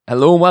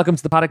Hello and welcome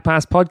to the Paddock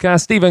Pass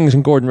podcast. Steve English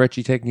and Gordon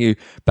Ritchie taking you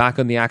back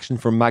on the action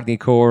from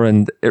Magny-Cours,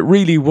 and it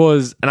really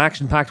was an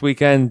action-packed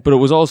weekend, but it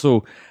was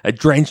also a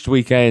drenched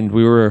weekend.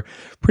 We were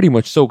pretty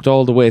much soaked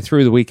all the way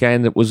through the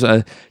weekend. It was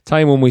a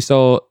time when we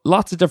saw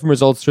lots of different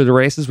results through the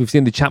races. We've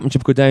seen the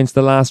championship go down to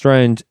the last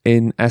round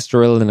in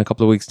Estoril in a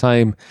couple of weeks'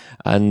 time,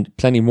 and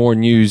plenty more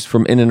news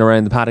from in and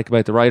around the paddock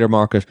about the rider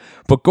market.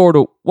 But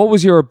Gordo, what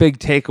was your big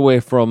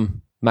takeaway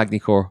from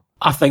Magny-Cours?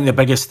 I think the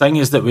biggest thing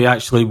is that we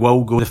actually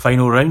will go the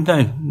final round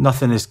now.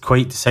 Nothing is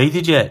quite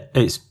decided yet.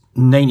 It's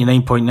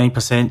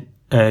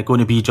 99.9% going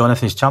to be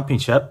Jonathan's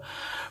championship,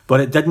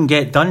 but it didn't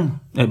get done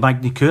at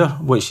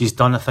Magny-Cours, which he's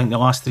done, I think, the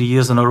last 3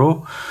 years in a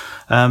row.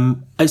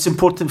 It's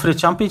important for the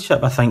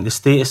championship, I think, the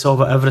status of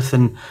it,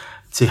 everything,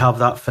 to have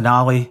that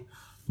finale,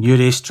 new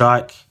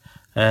racetrack.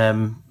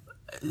 To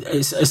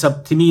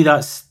me,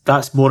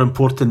 that's more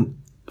important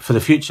for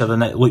the future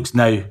than it looks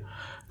now,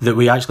 that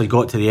we actually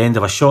got to the end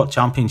of a short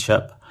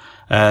championship.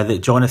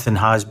 That Jonathan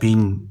has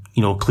been,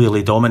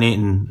 clearly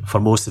dominating for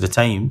most of the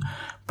time,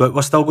 but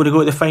we're still going to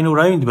go to the final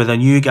round with a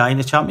new guy in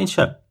the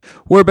championship.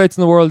 Whereabouts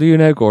in the world are you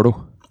now,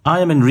 Gordo?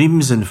 I am in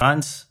Reims in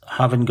France,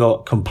 having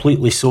got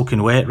completely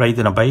soaking wet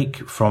riding a bike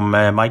from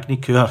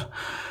Magny-Cours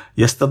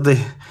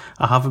yesterday.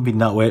 I haven't been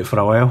that wet for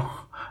a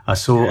while.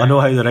 So I know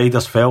how the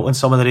riders felt in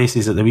some of the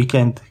races at the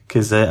weekend,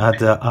 because I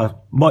had a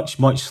much,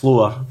 much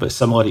slower but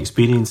similar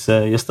experience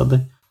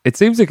yesterday. It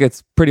seems like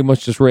it's pretty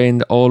much just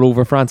rained all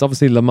over France.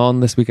 Obviously, Le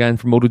Mans this weekend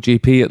for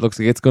MotoGP, it looks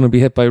like it's going to be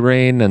hit by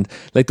rain. And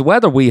like the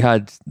weather we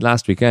had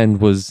last weekend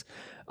was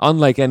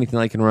unlike anything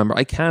I can remember.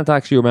 I can't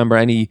actually remember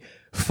any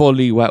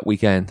fully wet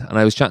weekend. And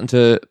I was chatting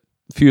to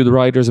a few of the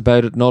riders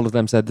about it, and all of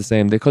them said the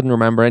same. They couldn't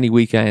remember any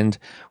weekend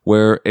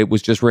where it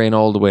was just rain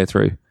all the way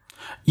through.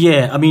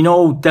 Yeah, I mean,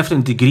 all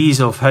different degrees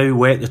of how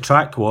wet the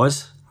track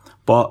was.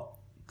 But,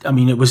 I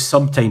mean, it was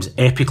sometimes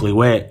epically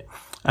wet.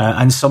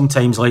 And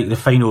sometimes, like the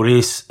final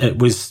race, it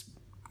was,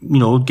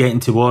 getting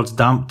towards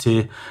damp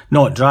to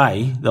not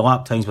dry. The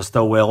lap times were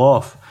still well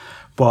off.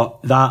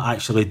 But that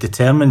actually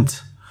determined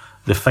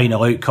the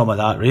final outcome of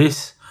that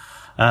race,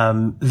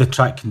 the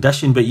track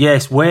condition. But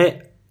yes,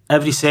 wet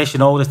every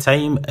session all the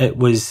time. It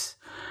was,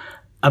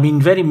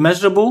 very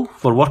miserable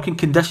for working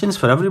conditions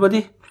for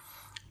everybody.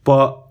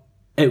 But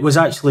it was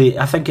actually,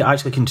 I think it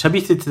actually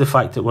contributed to the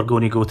fact that we're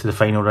going to go to the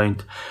final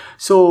round.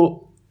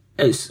 So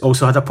it's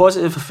also had a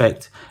positive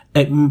effect.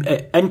 It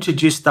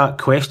introduced that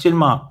question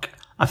mark.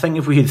 I think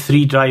if we had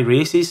 3 dry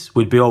races,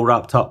 we'd be all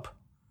wrapped up.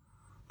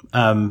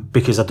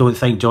 Because I don't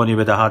think Johnny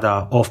would have had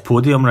a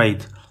off-podium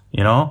ride,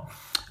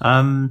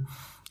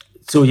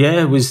 So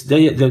yeah, it was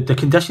the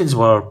conditions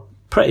were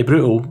pretty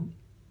brutal,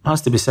 has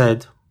to be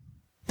said.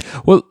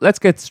 Well, let's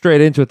get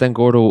straight into it then,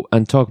 Gordo,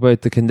 and talk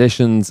about the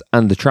conditions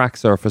and the track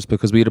surface,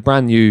 because we had a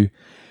brand new,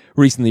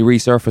 recently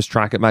resurfaced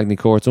track at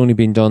Magny-Cours. It's only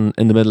been done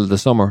in the middle of the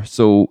summer,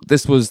 so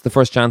this was the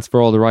first chance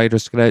for all the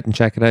riders to get out and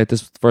check it out.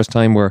 This was the first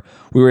time where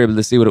we were able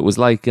to see what it was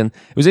like, and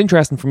it was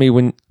interesting for me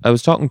when I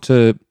was talking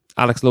to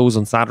Alex Lowes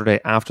on Saturday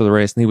after the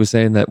race, and he was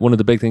saying that one of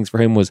the big things for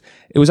him was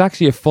it was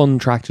actually a fun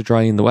track to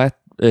dry in the wet,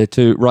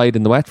 to ride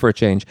in the wet for a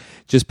change,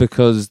 just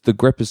because the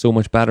grip is so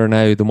much better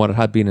now than what it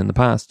had been in the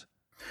past.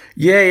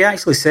 Yeah, he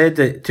actually said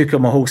that it took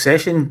him a whole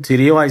session to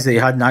realise that he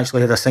hadn't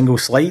actually had a single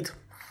slide.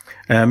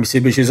 He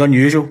said, which is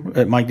unusual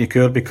at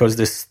Magny-Cours because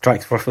this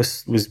track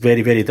surface was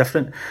very, very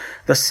different.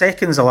 The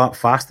seconds a lot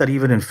faster,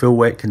 even in full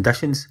wet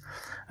conditions.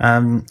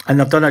 And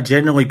they've done a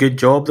generally good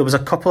job. There was a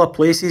couple of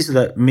places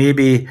that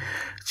maybe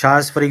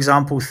Chaz, for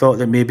example, thought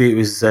that maybe it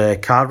was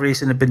car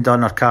racing had been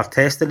done or car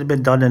testing had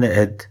been done, and it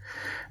had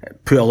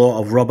put a lot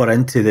of rubber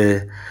into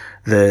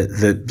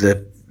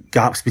the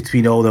gaps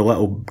between all the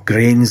little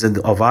grains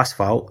of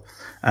asphalt.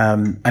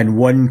 And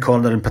one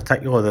corner in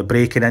particular, they're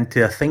braking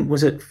into, I think,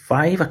 was it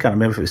 5? I can't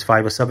remember if it was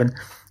 5 or 7.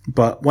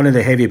 But one of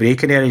the heavy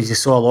braking areas, you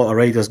saw a lot of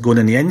riders going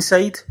on the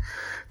inside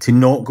to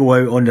not go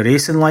out on the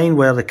racing line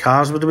where the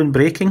cars would have been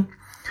braking.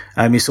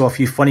 You saw a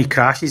few funny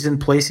crashes in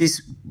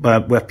places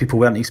where people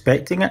weren't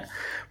expecting it.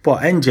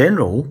 But in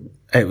general,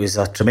 it was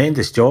a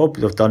tremendous job.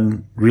 They've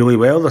done really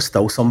well. There's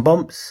still some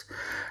bumps.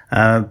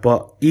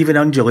 But even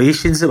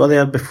undulations that were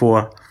there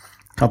before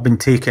have been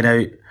taken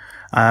out.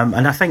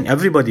 And I think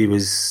everybody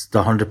was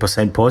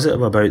 100%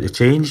 positive about the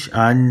change.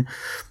 And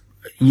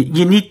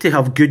you need to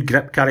have good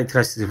grip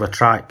characteristics of a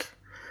track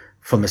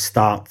from the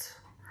start.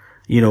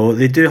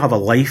 They do have a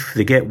life.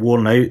 They get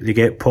worn out, they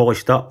get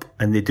polished up,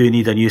 and they do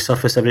need a new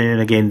surface every now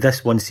and again.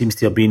 This one seems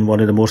to have been one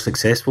of the more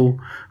successful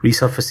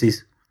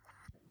resurfaces.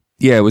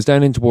 Yeah, it was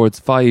down in towards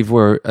 5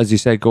 where, as you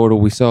said, Gordo,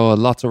 we saw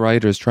lots of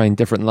riders trying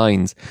different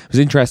lines. It was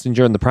interesting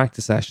during the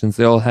practice sessions.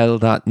 They all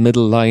held that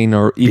middle line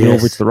or even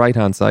over to the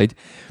right-hand side,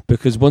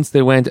 because once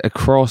they went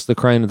across the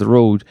crown of the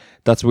road,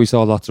 that's where we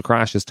saw lots of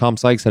crashes. Tom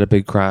Sykes had a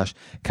big crash.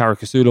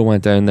 Caricasulo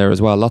went down there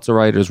as well. Lots of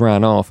riders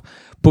ran off.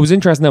 But it was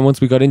interesting that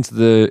once we got into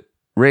the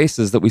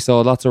races that we saw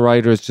lots of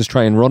riders just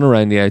try and run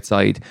around the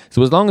outside.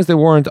 So as long as they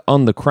weren't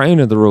on the crown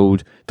of the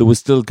road, there was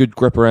still good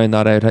grip around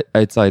that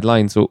outside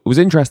line. So it was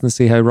interesting to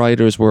see how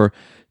riders were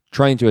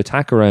trying to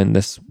attack around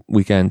this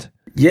weekend.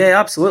 Yeah,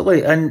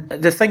 absolutely. And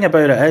the thing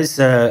about it is,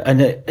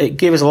 and it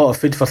gave us a lot of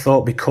food for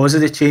thought because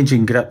of the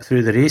changing grip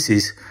through the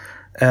races.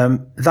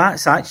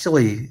 That's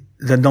actually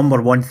the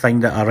number one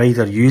thing that a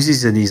rider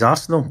uses in his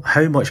arsenal.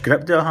 How much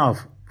grip do I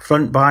have?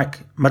 Front, back,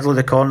 middle of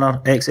the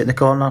corner, exiting the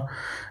corner,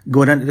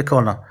 going into the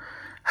corner.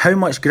 How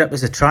much grip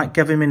is the track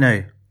giving me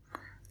now?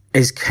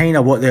 Is kind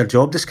of what their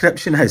job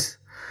description is.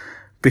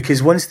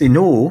 Because once they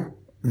know,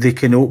 they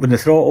can open the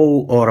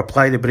throttle or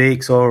apply the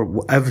brakes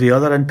or every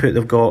other input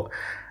they've got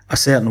a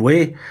certain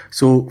way.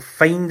 So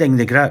finding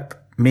the grip,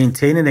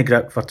 maintaining the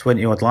grip for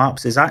 20 odd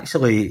laps is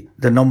actually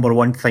the number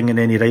one thing in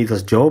any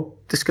rider's job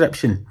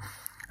description.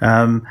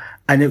 And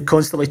it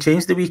constantly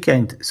changed the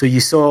weekend. So you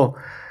saw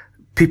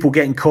people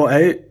getting caught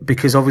out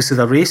because obviously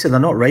they're racing, they're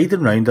not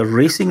riding round, they're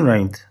racing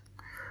round.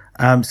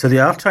 So they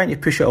are trying to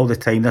push it all the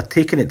time. They're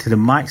taking it to the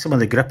maximum of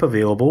the grip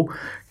available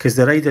because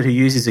the rider who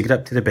uses the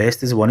grip to the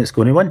best is the one that's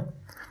going to win,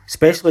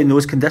 especially in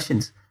those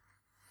conditions.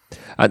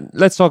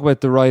 Let's talk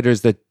about the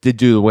riders that did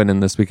do the winning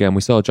this weekend.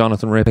 We saw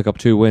Jonathan Rea pick up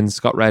 2 wins,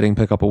 Scott Redding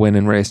pick up a win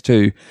in race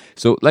 2.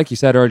 So like you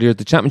said earlier,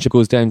 the championship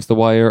goes down to the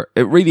wire.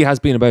 It really has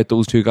been about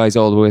those 2 guys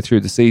all the way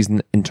through the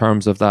season in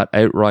terms of that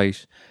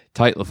outright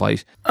title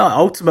fight.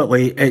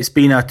 Ultimately, it's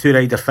been a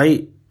 2-rider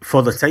fight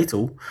for the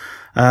title.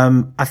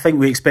 I think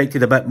we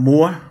expected a bit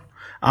more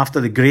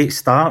after the great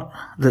start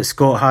that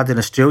Scott had in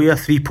Australia.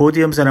 3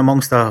 podiums in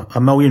amongst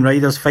a million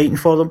riders fighting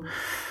for them.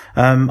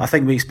 I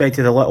think we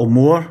expected a little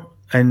more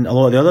in a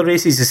lot of the other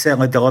races. He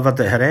certainly delivered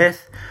at Jerez.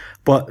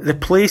 But the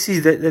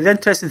places, the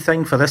interesting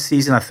thing for this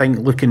season, I think,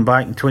 looking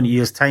back in 20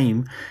 years'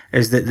 time,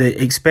 is that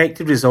the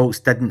expected results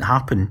didn't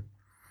happen.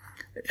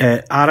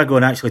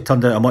 Aragon actually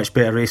turned out a much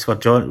better race for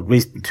 2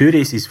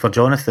 races for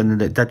Jonathan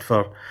than it did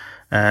for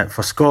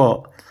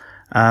Scott.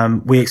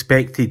 We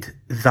expected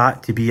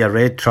that to be a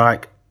red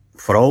track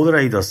for all the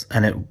riders,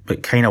 and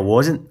it kind of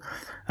wasn't.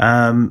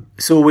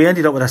 So we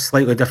ended up with a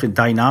slightly different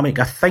dynamic.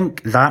 I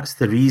think that's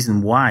the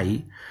reason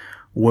why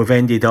we've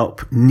ended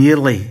up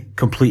nearly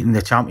completing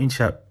the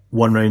championship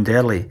 1 round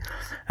early,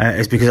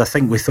 is because I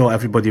think we thought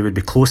everybody would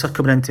be closer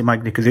coming into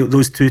Magny-Cours.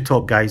 Those 2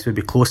 top guys would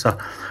be closer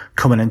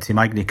coming into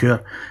Magny-Cours,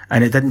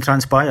 and it didn't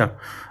transpire.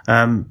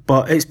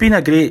 But it's been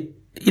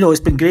it's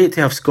been great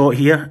to have Scott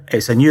here.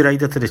 It's a new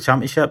rider to the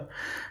championship.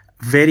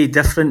 Very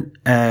different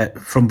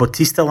from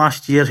Bautista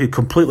last year, who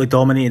completely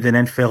dominated and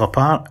then fell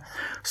apart.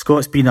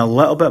 Scott's been a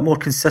little bit more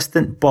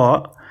consistent,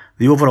 but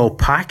the overall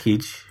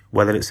package,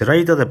 whether it's the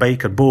rider, the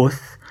bike, or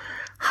both,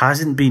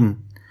 hasn't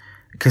been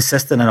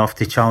consistent enough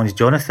to challenge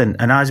Jonathan.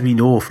 And as we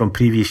know from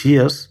previous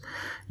years,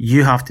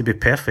 you have to be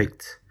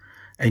perfect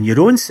in your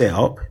own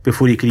setup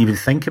before you can even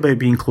think about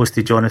being close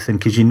to Jonathan,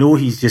 because you know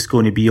he's just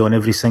going to be on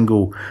every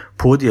single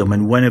podium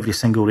and win every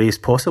single race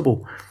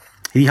possible.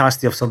 He has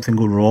to have something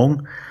go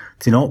wrong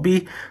to not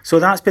be. So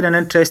that's been an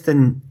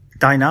interesting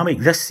dynamic.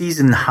 This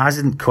season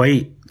hasn't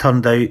quite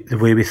turned out the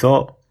way we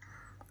thought.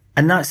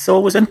 And that's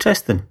always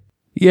interesting.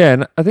 Yeah,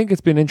 and I think it's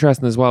been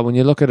interesting as well when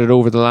you look at it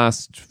over the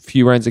last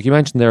few rounds. Like you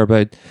mentioned there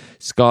about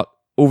Scott,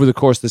 over the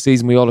course of the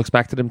season, we all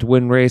expected him to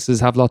win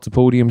races, have lots of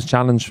podiums,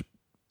 challenge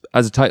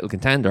as a title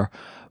contender.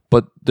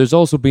 But there's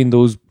also been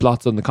those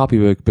blots on the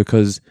copybook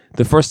because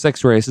the first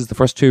 6 races, the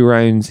first 2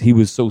 rounds, he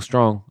was so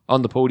strong.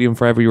 On the podium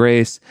for every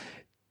race,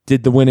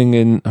 did the winning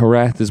in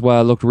Jerez as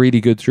well, looked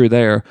really good through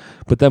there.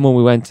 But then when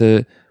we went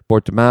to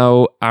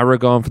Portimao,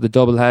 Aragon for the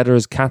double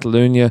headers,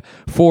 Catalonia,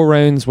 4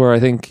 rounds where I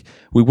think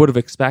we would have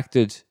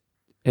expected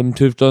him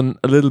to have done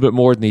a little bit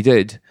more than he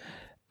did.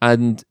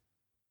 And,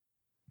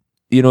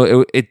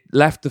 it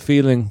left the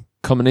feeling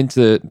coming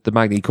into the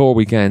Magny-Cours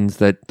weekends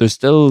that there's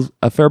still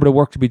a fair bit of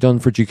work to be done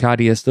for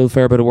Ducati, a still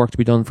fair bit of work to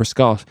be done for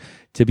Scott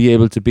to be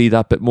able to be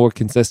that bit more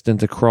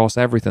consistent across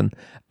everything.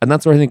 And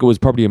that's where I think it was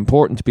probably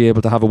important to be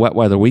able to have a wet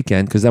weather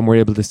weekend, because then we're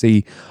able to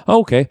see,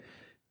 okay,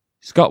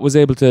 Scott was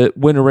able to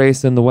win a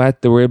race in the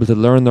wet, they were able to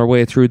learn their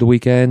way through the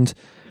weekend.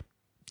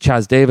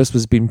 Chaz Davis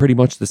was been pretty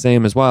much the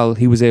same as well.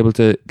 He was able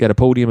to get a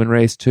podium in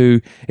race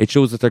 2. It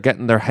shows that they're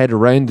getting their head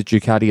around the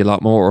Ducati a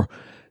lot more.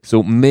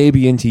 So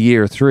maybe into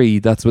year 3,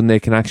 that's when they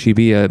can actually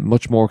be a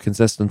much more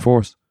consistent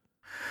force.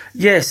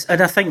 Yes,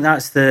 and I think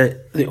that's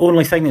the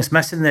only thing that's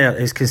missing there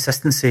is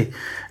consistency.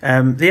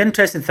 The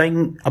interesting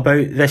thing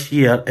about this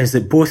year is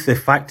that both the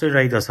factory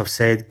riders have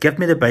said, give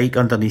me the bike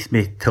underneath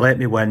me to let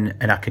me win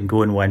and I can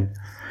go and win.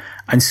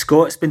 And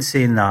Scott's been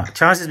saying that.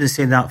 Chaz has been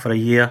saying that for a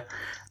year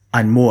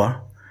and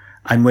more.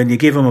 And when you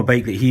gave him a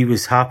bike that he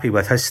was happy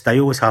with, his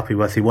style was happy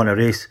with, he won a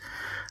race.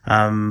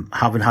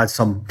 Having had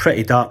some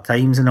pretty dark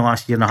times in the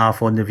last year and a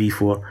half on the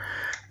V4.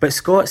 But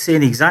Scott's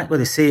saying exactly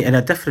the same in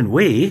a different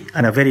way,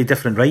 and a very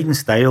different riding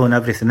style and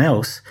everything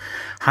else,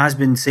 has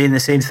been saying the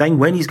same thing.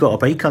 When he's got a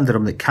bike under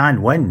him that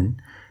can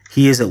win,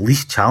 he is at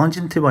least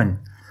challenging to win.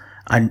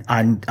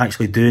 And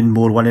actually doing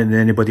more winning than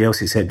anybody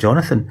else except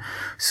Jonathan.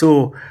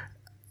 So,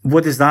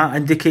 what does that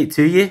indicate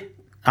to you?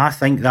 I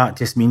think that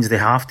just means they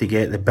have to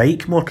get the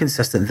bike more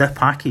consistent, the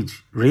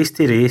package, race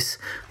to race,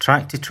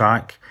 track to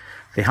track.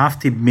 They have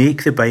to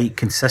make the bike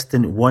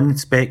consistent, one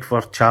spec for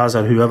Chaz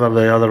or whoever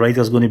the other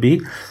rider's going to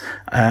be,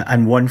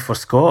 and one for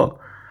Scott.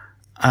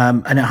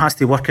 and it has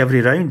to work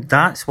every round.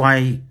 That's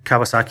why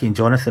Kawasaki and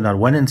Jonathan are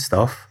winning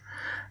stuff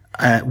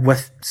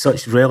with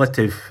such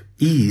relative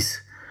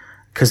ease,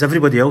 because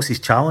everybody else's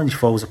challenge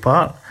falls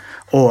apart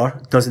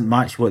or doesn't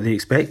match what they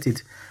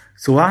expected.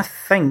 So I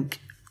think,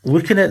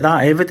 looking at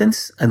that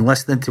evidence and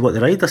listening to what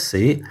the riders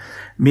say,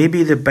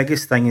 maybe the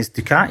biggest thing is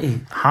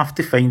Ducati have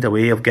to find a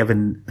way of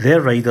giving their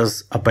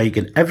riders a bike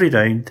in every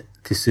round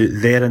to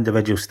suit their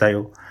individual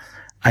style,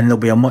 and they'll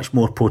be a much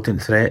more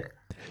potent threat.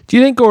 Do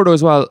you think, Gordo,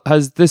 as well,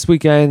 has this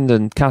weekend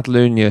and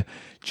Catalonia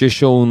just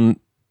shown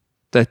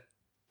that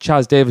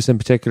Chaz Davies in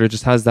particular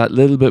just has that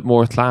little bit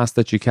more class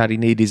that Ducati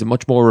need? He's a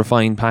much more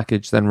refined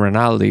package than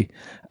Rinaldi,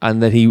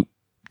 and that he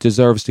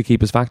deserves to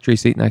keep his factory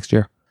seat next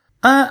year?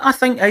 I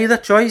think either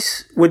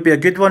choice would be a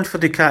good one for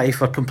Ducati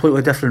for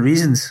completely different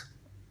reasons.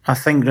 I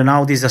think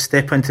Rinaldi's a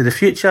step into the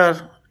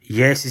future.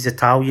 Yes, he's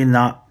Italian.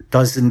 That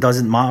does and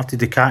doesn't matter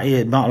to Ducati.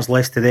 It matters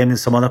less to them than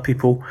some other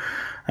people.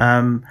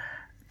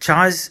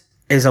 Chaz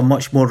is a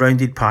much more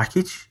rounded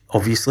package,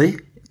 obviously.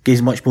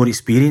 He's a much more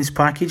experienced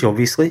package,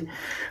 obviously.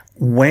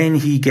 When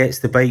he gets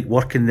the bike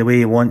working the way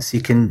he wants, he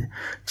can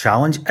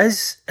challenge.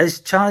 Is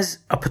Chaz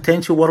a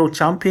potential world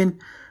champion?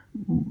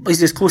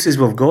 He's as close as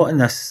we've got in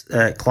this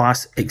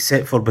class,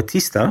 except for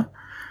Bautista.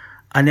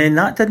 And then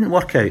that didn't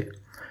work out.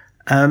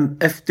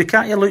 If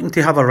Ducati are looking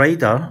to have a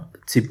rider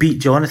to beat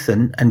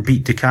Jonathan and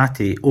beat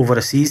Ducati over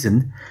a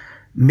season,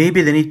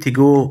 maybe they need to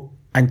go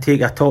and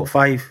take a top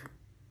 5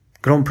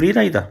 Grand Prix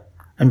rider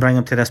and bring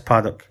him to this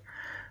paddock.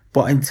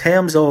 But in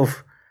terms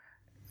of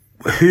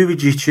who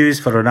would you choose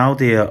for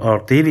Rinaldi or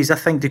Davies, I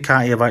think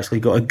Ducati have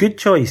actually got a good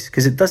choice,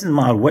 because it doesn't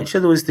matter which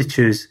of those they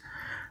choose.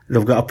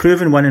 They've got a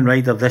proven winning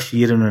rider this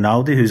year in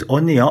Rinaldi, who's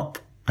on the up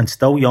and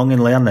still young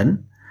and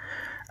learning.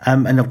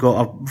 And they've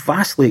got a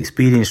vastly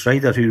experienced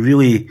rider who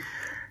really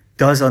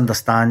does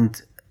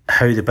understand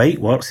how the bike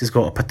works. He's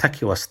got a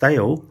particular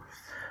style.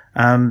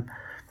 And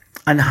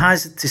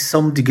has to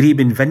some degree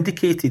been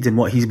vindicated in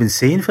what he's been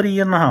saying for a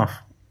year and a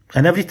half.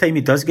 And every time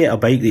he does get a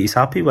bike that he's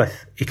happy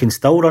with, he can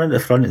still run at the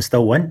front and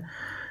still win.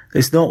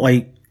 It's not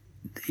like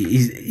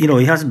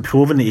he hasn't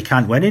proven that he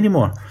can't win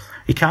anymore.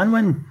 He can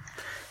win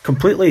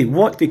completely.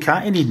 What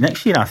Ducati need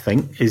next year, I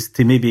think, is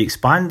to maybe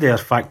expand their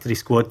factory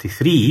squad to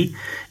 3,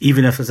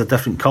 even if there's a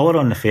different colour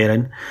on the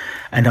fairing,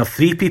 and have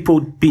 3 people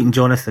beating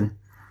Jonathan.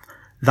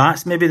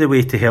 That's maybe the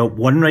way to help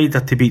one rider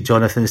to beat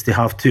Jonathan, is to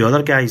have 2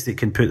 other guys that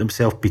can put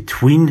themselves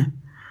between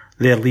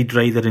their lead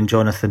rider and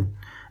Jonathan.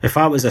 If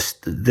I was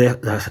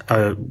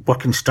a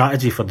working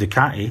strategy for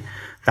Ducati,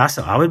 that's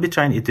what I would be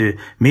trying to do.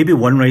 Maybe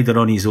one rider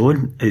on his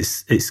own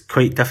it's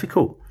quite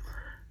difficult,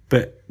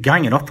 but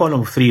ganging up on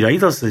him 3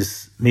 riders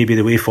is maybe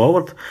the way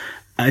forward.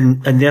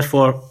 And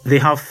therefore they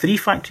have 3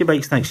 factory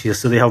bikes next year,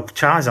 so they have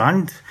Chaz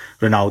and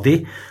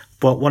Rinaldi,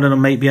 but one of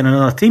them might be in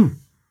another team.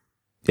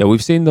 Yeah,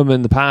 we've seen them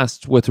in the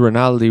past with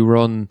Rinaldi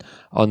run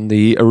on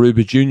the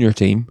Aruba Junior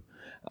team,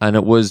 and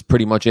it was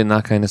pretty much in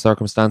that kind of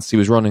circumstance. He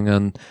was running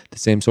on the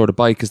same sort of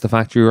bike as the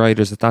factory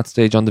riders at that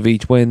stage on the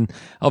V-Twin.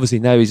 Obviously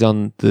now he's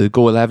on the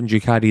Go 11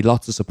 Ducati,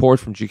 lots of support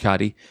from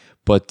Ducati.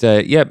 But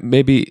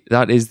maybe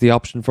that is the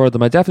option for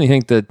them. I definitely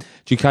think that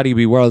Ducati will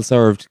be well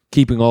served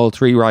keeping all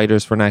 3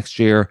 riders for next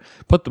year,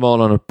 put them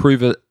all on a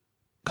prove-it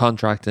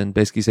contract and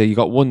basically say you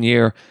got 1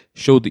 year,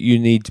 show that you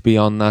need to be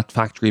on that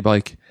factory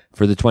bike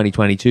for the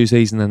 2022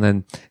 season, and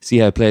then see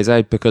how it plays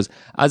out. Because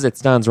as it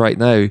stands right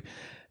now,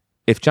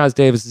 if Chaz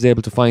Davies is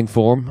able to find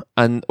form,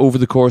 and over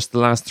the course of the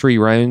last 3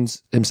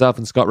 rounds, himself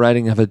and Scott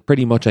Redding have had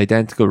pretty much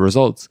identical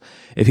results,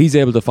 if he's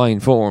able to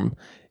find form,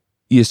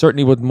 you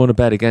certainly wouldn't want to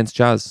bet against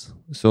Chaz.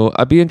 So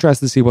I'd be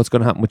interested to see what's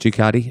going to happen with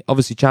Ducati.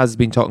 Obviously, Chaz has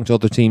been talking to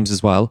other teams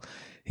as well.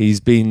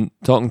 He's been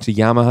talking to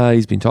Yamaha,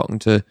 he's been talking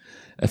to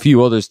a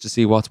few others to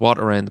see what's what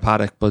around the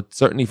paddock, but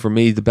certainly for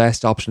me, the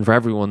best option for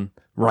everyone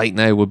right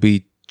now would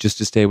be just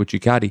to stay with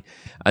Ducati.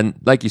 And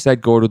like you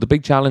said, Gordo, the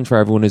big challenge for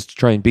everyone is to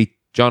try and beat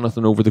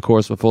Jonathan over the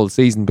course of a full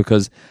season,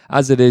 because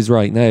as it is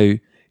right now,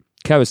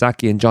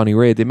 Kawasaki and Johnny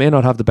Ray, they may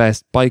not have the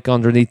best bike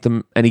underneath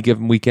them any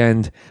given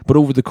weekend, but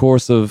over the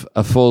course of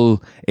a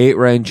full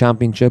 8-round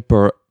championship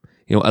or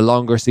a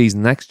longer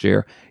season next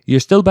year, you're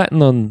still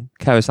betting on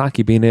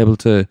Kawasaki being able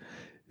to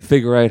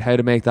figure out how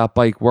to make that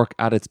bike work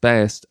at its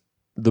best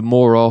the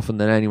more often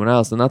than anyone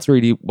else. And that's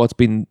really what's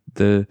been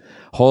the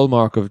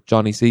hallmark of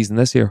Johnny's season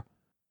this year.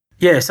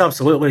 Yes,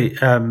 absolutely.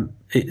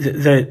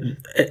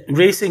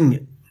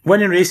 Racing,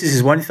 winning races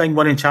is one thing,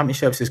 winning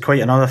championships is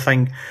quite another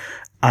thing.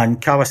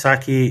 And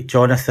Kawasaki,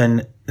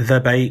 Jonathan, the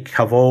bike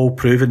have all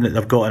proven that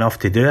they've got enough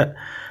to do it.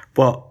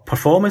 But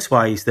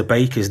performance-wise, the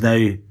bike is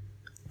now,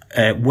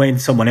 when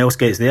someone else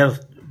gets their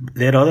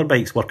other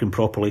bikes working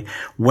properly,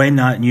 when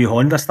that new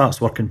Honda starts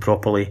working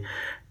properly,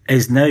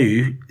 is now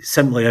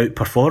simply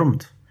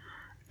outperformed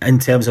in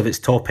terms of its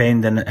top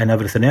end and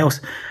everything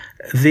else.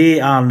 They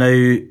are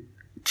now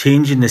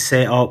changing the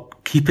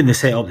setup, keeping the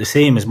setup the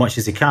same as much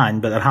as they can,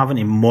 but they're having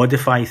to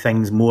modify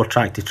things more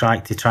track to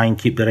track to try and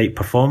keep the right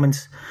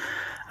performance.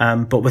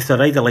 But with a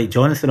rider like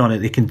Jonathan on it,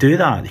 they can do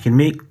that. They can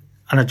make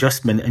an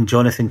adjustment, and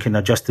Jonathan can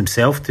adjust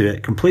himself to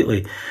it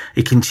completely.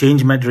 He can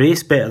change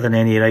mid-race better than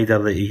any rider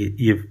that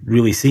you've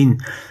really seen.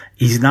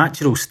 His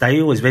natural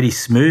style is very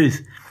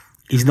smooth.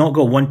 He's not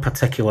got one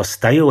particular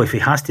style. If he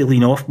has to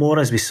lean off more,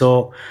 as we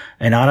saw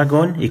in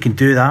Aragon, he can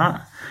do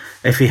that.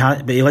 But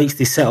he likes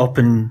to sit up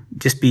and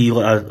just be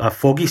like a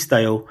foggy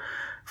style,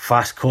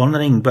 fast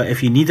cornering. But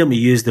if you need him to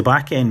use the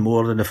back end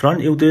more than the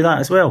front, he'll do that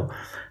as well.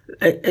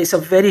 It's a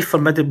very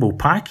formidable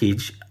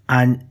package,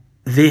 and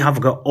they have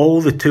got all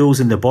the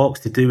tools in the box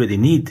to do what they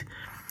need.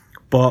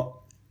 But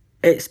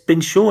it's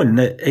been shown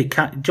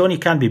that Johnny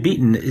can be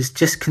beaten. It's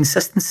just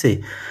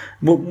consistency.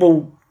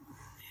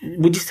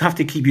 We just have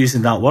to keep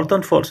using that word,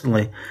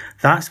 unfortunately.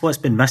 That's what's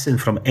been missing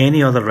from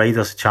any other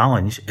rider's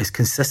challenge, is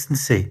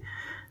consistency.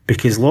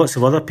 Because lots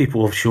of other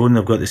people have shown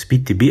they've got the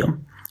speed to beat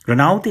him.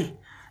 Rinaldi,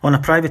 on a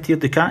privateer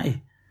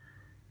Ducati,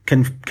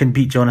 can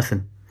beat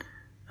Jonathan.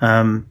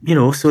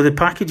 So the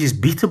package is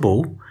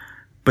beatable,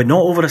 but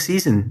not over a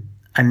season.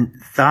 And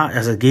that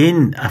is,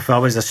 again, if I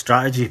was a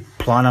strategy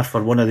planner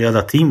for one of the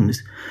other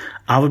teams,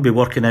 I would be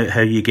working out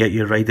how you get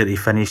your rider to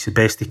finish the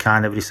best he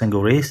can every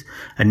single race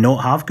and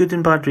not have good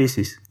and bad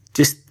races.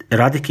 Just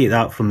eradicate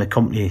that from the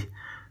company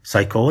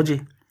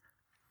psychology.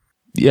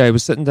 Yeah, I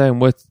was sitting down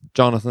with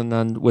Jonathan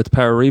and with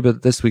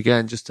Parariba this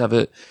weekend just to have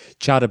a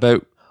chat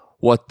about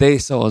what they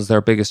saw as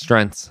their biggest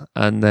strengths.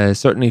 And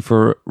certainly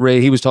for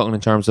Ray, he was talking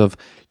in terms of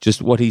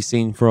just what he's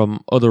seen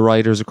from other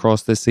riders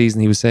across this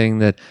season. He was saying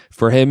that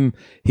for him,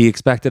 he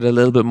expected a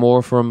little bit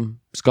more from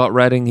Scott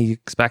Redding. He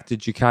expected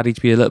Ducati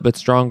to be a little bit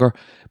stronger.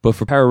 But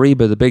for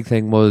Parariba, the big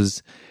thing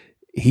was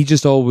he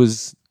just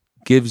always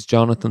gives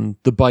Jonathan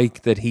the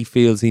bike that he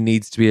feels he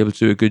needs to be able to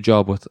do a good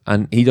job with.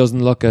 And he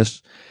doesn't look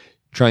at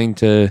trying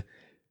to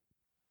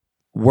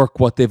work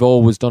what they've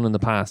always done in the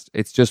past.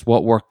 It's just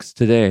what works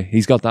today.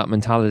 He's got that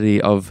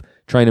mentality of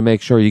trying to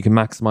make sure you can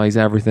maximize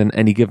everything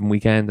any given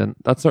weekend, and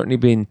that's certainly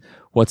been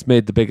what's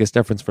made the biggest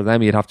difference for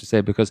them, you'd have to say,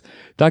 because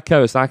that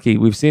Kawasaki,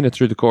 we've seen it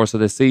through the course of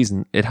this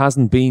season, it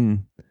hasn't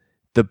been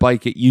the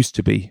bike it used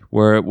to be,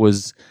 where it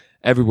was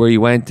everywhere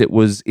you went, it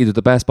was either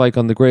the best bike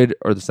on the grid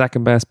or the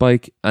second best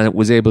bike, and it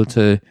was able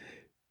to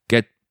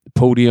get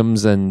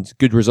podiums and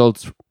good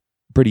results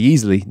pretty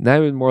easily.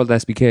 Now in World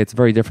SBK, it's a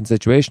very different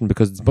situation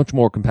because it's much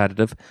more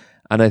competitive,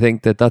 and I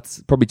think that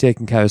that's probably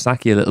taken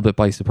Kawasaki a little bit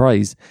by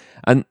surprise.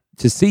 And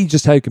to see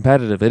just how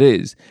competitive it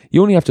is,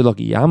 you only have to look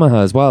at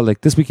Yamaha as well.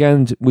 Like this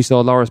weekend, we saw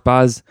Loris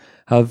Baz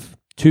have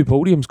 2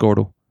 podiums,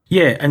 Gordo.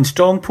 Yeah, and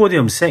strong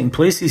podiums, second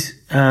places.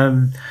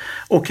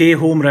 Okay,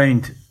 home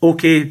round,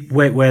 okay,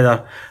 wet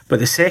weather. But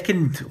the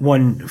second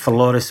one for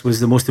Loris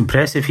was the most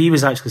impressive. He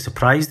was actually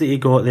surprised that he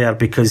got there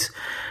because,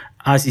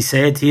 as he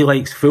said, he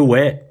likes full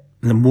wet.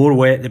 The more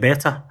wet, the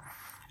better.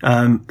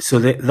 So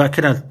that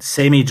kind of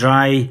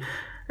semi-dry,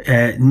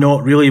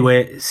 not really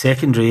wet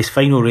second race,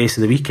 final race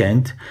of the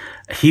weekend,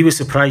 he was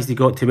surprised he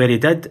got to where he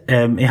did.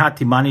 He had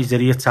to manage the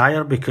rear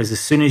tyre because as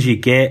soon as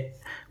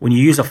when you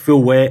use a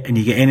full wet and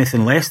you get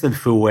anything less than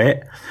full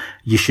wet,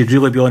 you should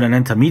really be on an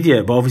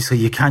intermediate, but obviously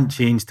you can't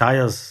change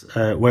tyres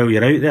while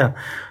you're out there.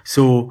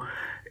 So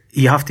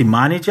you have to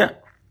manage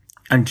it.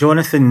 And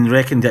Jonathan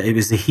reckoned that it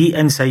was the heat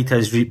inside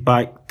his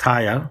back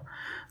tyre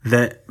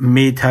that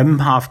made him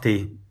have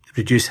to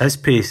reduce his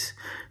pace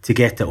to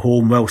get it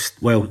home while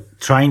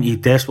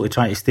desperately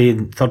trying to stay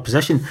in third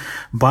position.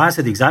 Baz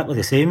had exactly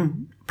the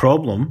same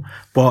problem,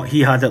 but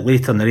he had it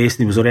later in the race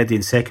and he was already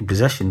in second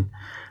position,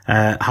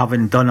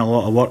 having done a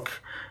lot of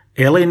work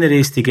early in the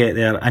race to get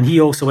there. And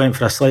he also went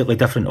for a slightly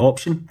different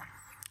option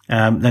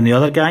than the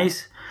other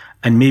guys,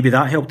 and maybe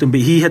that helped him.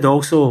 But he had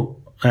also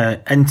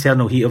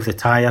internal heat of the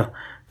tyre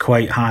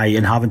quite high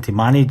and having to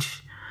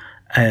manage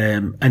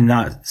in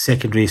that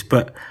second race.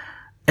 But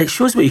it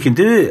shows what you can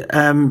do.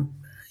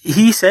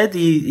 He said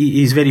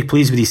he's very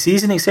pleased with his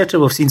season, etc.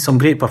 We've seen some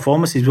great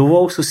performances. We've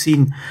also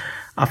seen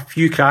a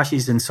few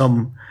crashes and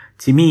some,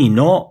 to me,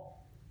 not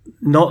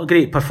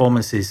great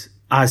performances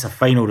as a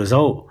final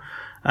result.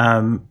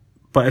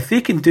 But if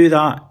they can do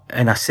that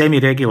in a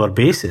semi-regular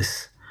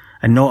basis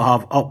and not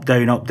have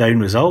up-down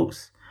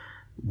results,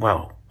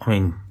 well, I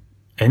mean,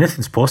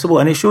 anything's possible.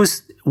 And it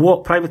shows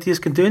what privateers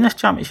can do in this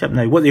championship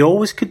now, what they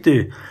always could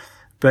do.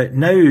 But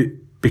now,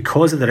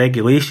 because of the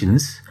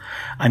regulations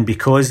and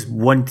because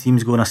one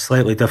team's going a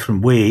slightly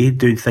different way,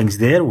 doing things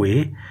their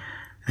way,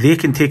 they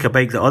can take a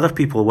bike that other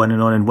people are winning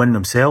on and win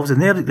themselves.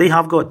 And they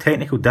have got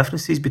technical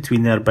differences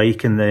between their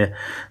bike and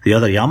the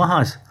other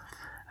Yamahas,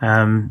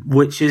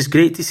 which is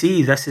great to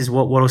see. This is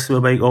what World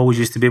Superbike always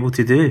used to be able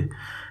to do.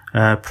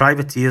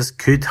 Privateers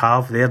could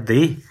have their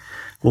day.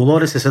 Well,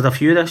 Loris has had a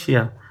few this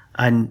year.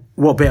 And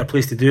what better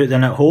place to do it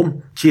than at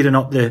home, cheering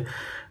up the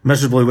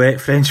miserably wet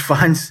French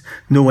fans,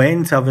 no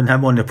end, having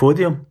him on the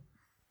podium.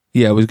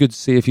 Yeah, it was good to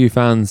see a few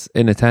fans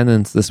in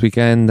attendance this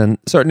weekend, and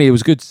certainly it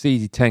was good to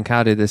see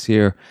Tenkate this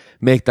year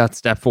make that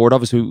step forward.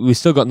 Obviously, we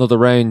still got another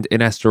round in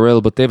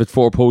Estoril, but they've had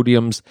 4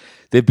 podiums.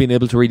 They've been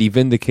able to really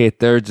vindicate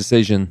their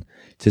decision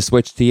to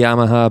switch to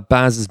Yamaha.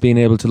 Baz has been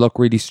able to look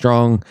really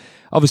strong.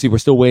 Obviously, we're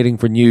still waiting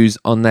for news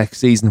on next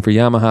season for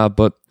Yamaha,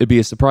 but it'd be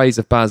a surprise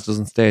if Baz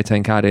doesn't stay at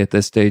Tenkate at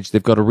this stage.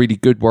 They've got a really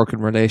good working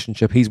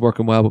relationship. He's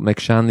working well with Mick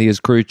Shanley as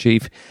crew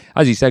chief.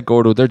 As you said,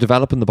 Gordo, they're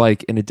developing the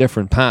bike in a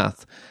different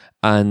path.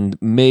 And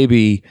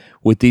maybe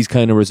with these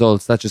kind of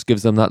results, that just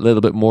gives them that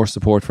little bit more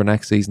support for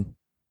next season.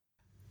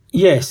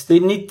 Yes, they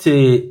need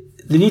to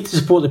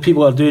support the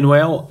people that are doing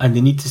well, and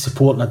they need to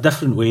support in a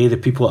different way the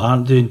people that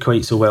aren't doing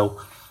quite so well.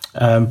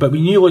 But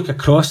when you look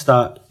across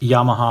that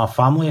Yamaha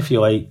family, if you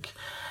like,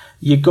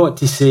 you've got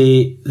to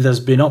say there's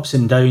been ups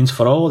and downs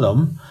for all of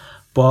them,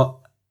 but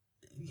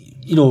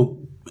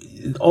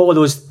all of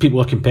those people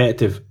are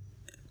competitive.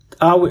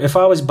 If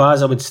I was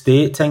Baz, I would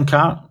stay at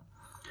Tenkate,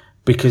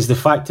 because the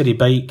factory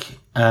bike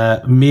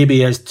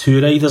maybe is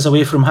 2 riders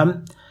away from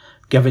him,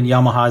 given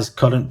Yamaha's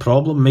current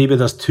problem. Maybe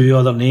there's 2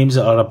 other names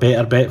that are a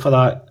better bet for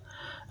that,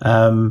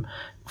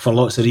 for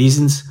lots of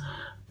reasons.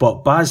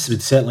 But Baz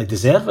would certainly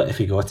deserve it if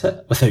he got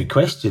it, without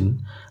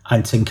question.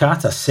 And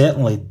Tenkate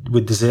certainly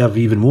would deserve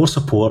even more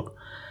support,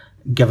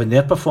 given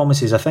their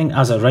performances. I think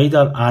as a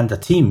rider and a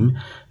team,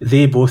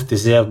 they both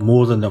deserve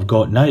more than they've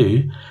got now.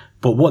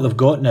 But what they've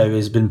got now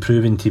has been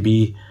proven to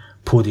be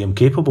podium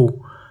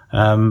capable.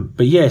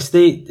 But yes,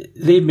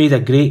 they've made a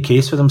great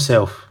case for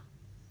themselves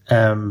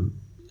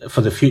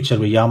for the future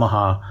with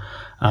Yamaha,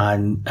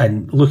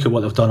 and look at what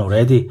they've done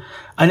already.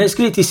 And it's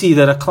great to see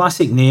they're a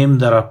classic name.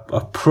 They're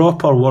a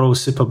proper World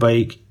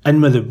Superbike,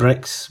 in with the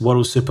bricks,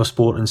 World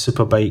Supersport and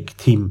Superbike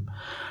team.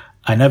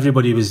 And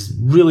everybody was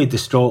really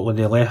distraught when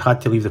they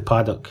had to leave the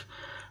paddock.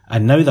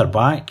 And now they're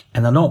back,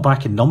 and they're not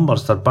back in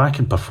numbers, they're back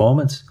in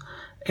performance.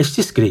 It's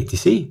just great to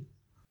see.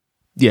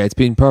 Yeah, it's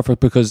been perfect,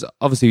 because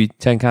obviously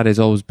Tenkate has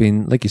always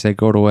been, like you said,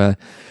 Gordo, a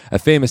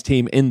famous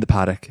team in the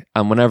paddock.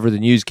 And whenever the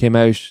news came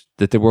out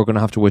that they were going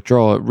to have to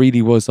withdraw, it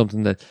really was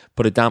something that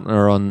put a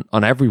dampener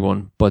on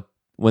everyone. But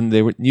when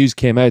the news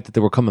came out that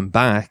they were coming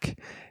back,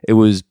 it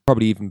was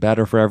probably even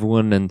better for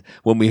everyone. And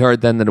when we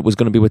heard then that it was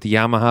going to be with the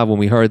Yamaha, when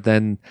we heard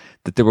then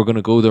that they were going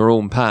to go their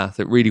own path,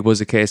 it really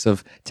was a case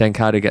of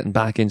Tenkate getting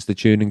back into the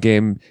tuning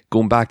game,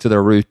 going back to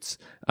their roots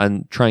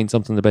and trying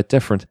something a bit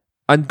different.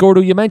 And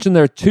Gordo, you mentioned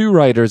there are 2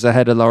 riders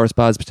ahead of Loris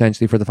Baz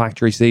potentially for the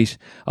factory seat.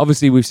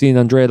 Obviously, we've seen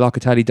Andrea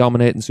Locatelli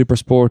dominate in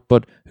Supersport,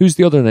 but who's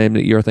the other name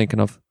that you're thinking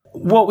of?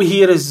 What we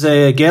hear is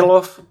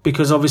Gerloff,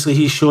 because obviously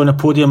he's shown a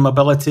podium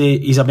ability.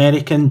 He's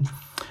American.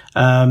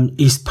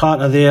 He's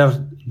part of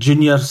their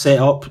junior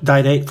setup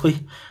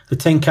directly. The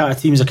Tenkate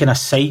team is a kind of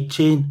side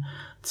chain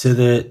to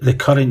the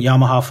current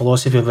Yamaha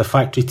philosophy of a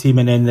factory team,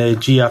 and then the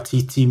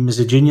GRT team is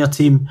a junior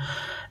team.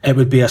 It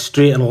would be a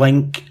straighter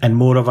link and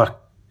more of a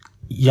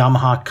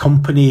Yamaha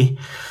company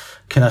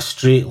kind of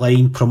straight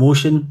line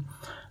promotion.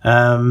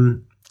 That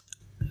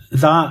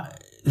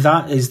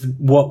is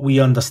what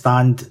we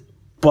understand,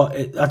 but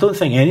I don't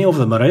think any of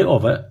them are out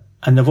of it,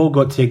 and they've all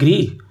got to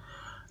agree.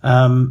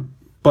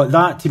 But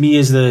that to me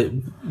is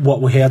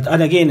what we heard.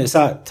 And again, it's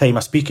that time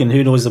of speaking.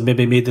 Who knows? They've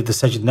maybe made the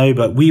decision now,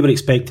 but we were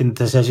expecting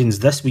decisions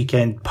this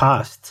weekend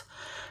past,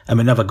 and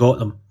we never got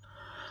them.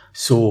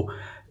 So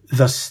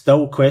there's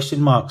still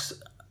question marks.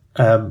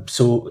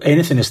 So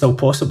anything is still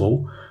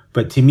possible.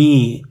 But to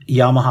me,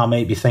 Yamaha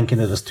might be thinking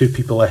that there's 2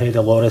 people ahead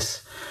of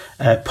Loris,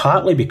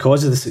 partly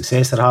because of the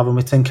success they're having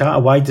with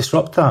Tenkate. Why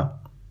disrupt that?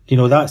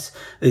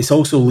 It's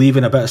also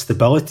leaving a bit of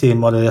stability in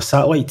one of their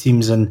satellite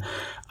teams, and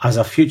as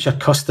a future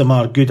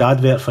customer, good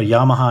advert for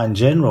Yamaha in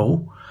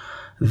general,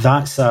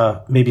 that's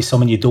maybe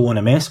someone you don't want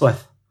to mess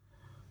with.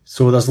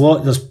 So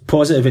there's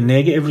positive and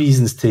negative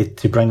reasons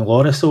to bring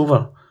Loris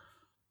over.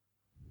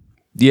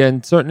 Yeah,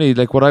 and certainly,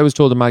 like what I was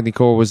told in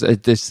Magny-Cours was a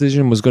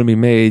decision was going to be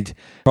made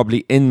probably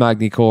in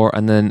Magny-Cours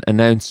and then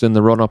announced in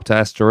the run-up to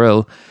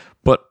Estoril.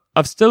 But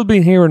I've still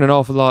been hearing an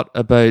awful lot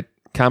about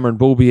Cameron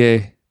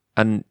Beaubier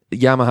and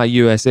Yamaha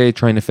USA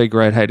trying to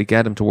figure out how to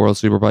get him to World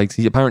Superbikes.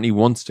 He apparently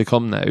wants to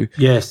come now.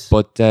 Yes.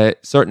 But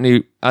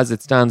certainly, as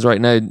it stands right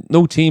now,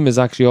 no team is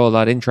actually all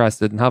that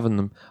interested in having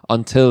them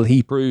until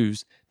he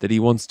proves that he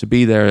wants to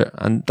be there.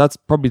 And that's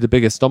probably the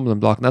biggest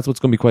stumbling block. And that's what's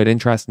going to be quite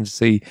interesting to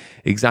see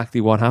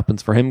exactly what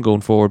happens for him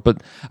going forward.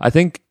 But I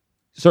think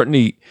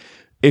certainly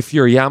if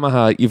you're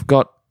Yamaha, you've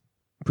got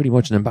pretty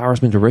much an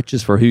embarrassment of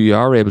riches for who you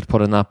are able to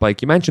put on that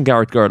bike. You mentioned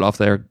Garrett Gerloff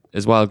there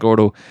as well,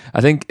 Gordo.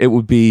 I think it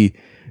would be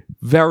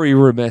very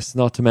remiss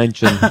not to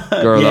mention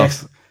Gerloff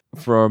yes.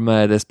 from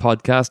this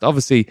podcast.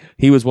 Obviously,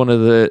 he was one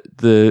of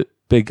the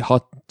big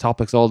hot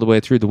topics all the way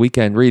through the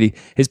weekend, really.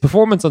 His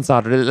performance on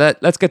Saturday,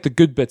 let's get the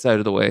good bits out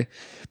of the way,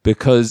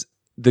 because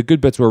the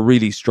good bits were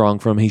really strong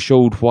for him. He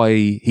showed why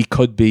he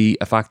could be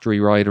a factory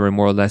rider in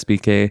World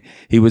SBK.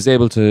 He was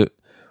able to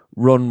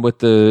run with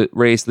the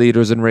race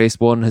leaders in race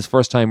 1, his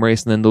first time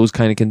racing in those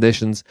kind of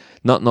conditions,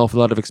 not an awful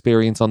lot of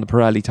experience on the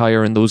Pirelli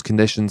tyre in those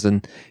conditions,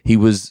 and he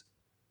was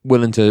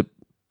willing to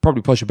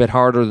probably push a bit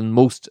harder than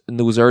most in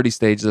those early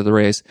stages of the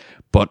race,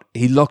 but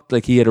he looked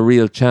like he had a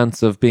real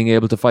chance of being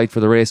able to fight for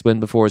the race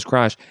win before his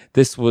crash.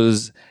 This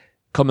was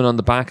coming on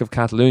the back of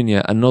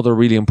Catalunya, another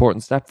really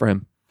important step for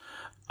him.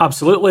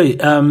 Absolutely.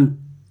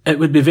 it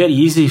would be very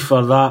easy for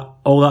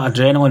all that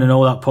adrenaline and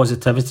all that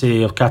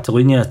positivity of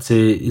Catalunya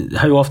to,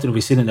 how often have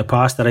we seen it in the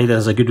past, the rider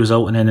has a good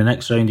result and then the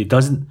next round he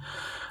doesn't.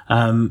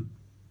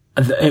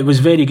 It was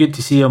very good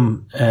to see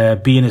him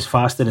being as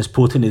fast and as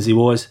potent as he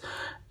was,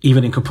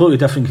 even in completely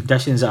different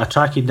conditions, at a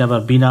track he'd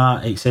never been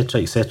at,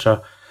 etc.,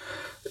 etc.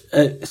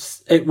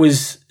 It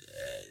was,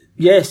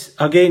 yes,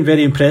 again,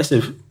 very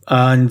impressive.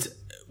 And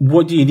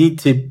what do you need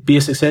to be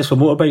a successful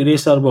motorbike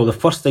racer? Well, the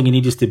first thing you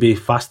need is to be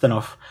fast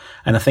enough.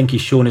 And I think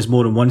he's shown us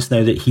more than once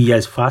now that he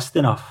is fast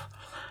enough.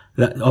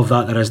 Of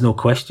that, there is no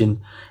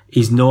question.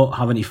 He's not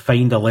having to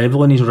find a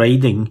level in his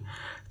riding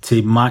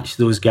to match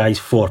those guys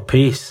for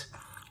pace.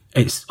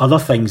 It's other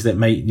things that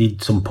might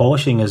need some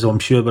polishing, as I'm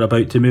sure we're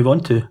about to move on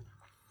to.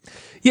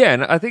 Yeah,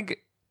 and I think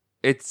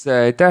it's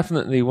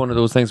definitely one of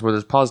those things where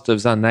there's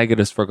positives and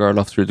negatives for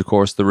Gerloff through the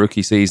course of the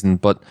rookie season.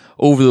 But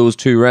over those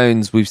 2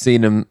 rounds, we've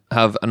seen him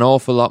have an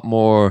awful lot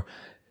more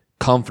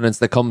confidence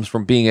that comes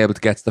from being able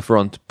to get to the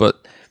front.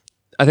 But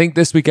I think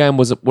this weekend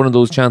was one of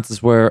those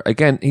chances where,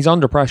 again, he's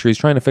under pressure. He's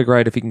trying to figure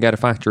out if he can get a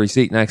factory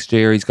seat next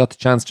year. He's got the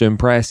chance to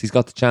impress. He's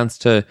got the chance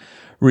to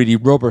really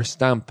rubber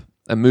stamp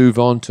and move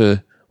on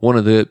to one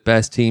of the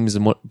best teams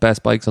and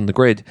best bikes on the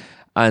grid.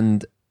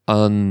 And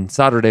on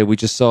Saturday, we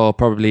just saw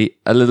probably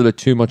a little bit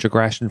too much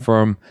aggression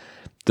from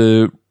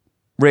the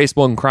race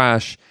 1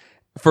 crash.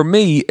 For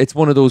me, it's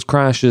one of those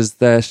crashes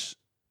that,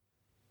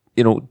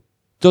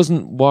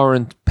 doesn't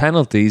warrant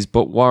penalties,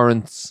 but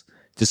warrants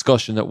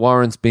discussion, that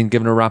warrants being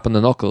given a rap on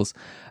the knuckles.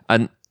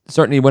 And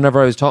certainly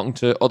whenever I was talking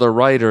to other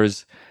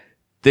riders,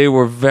 they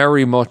were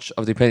very much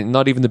of the opinion,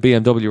 not even the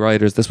BMW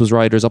riders, this was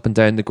riders up and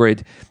down the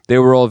grid, they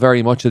were all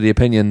very much of the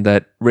opinion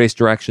that Race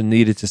Direction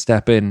needed to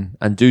step in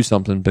and do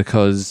something,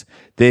 because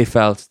they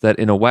felt that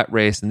in a wet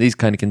race in these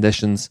kind of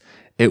conditions,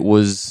 it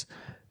was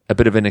a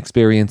bit of an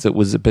experience, it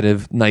was a bit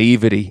of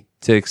naivety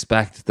to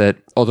expect that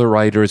other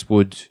riders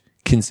would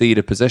concede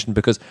a position,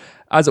 because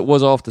as it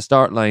was off the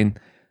start line,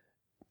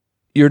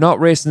 you're not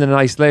racing in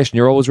isolation,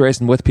 you're always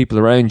racing with people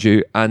around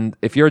you, and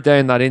if you're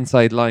down that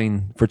inside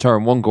line for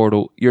turn 1,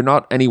 Gordo, you're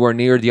not anywhere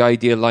near the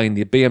ideal line.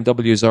 The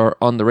BMWs are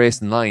on the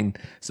racing line,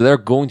 so they're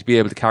going to be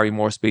able to carry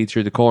more speed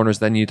through the corners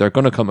than you. They're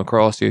going to come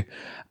across you,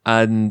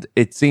 and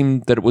it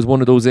seemed that it was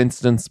one of those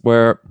incidents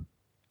where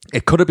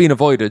it could have been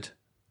avoided,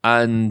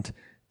 and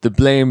the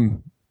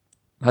blame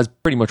has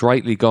pretty much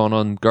rightly gone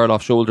on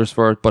Gerloff's shoulders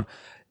for it. But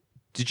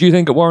did you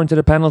think it warranted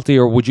a penalty,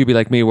 or would you be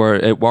like me where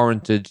it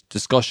warranted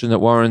discussion, it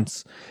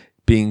warrants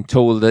being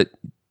told that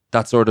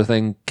that sort of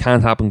thing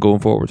can't happen going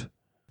forward?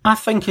 I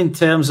think in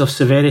terms of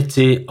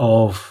severity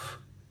of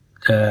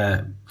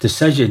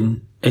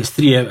decision, it's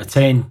 3 out of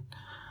 10.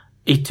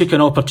 He took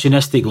an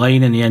opportunistic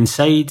line in the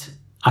inside.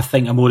 I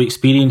think a more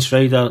experienced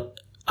rider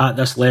at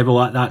this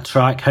level, at that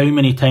track, how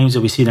many times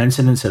have we seen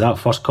incidents at that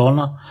first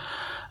corner?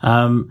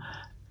 To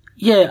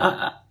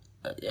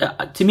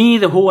me,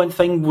 the whole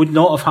thing would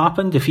not have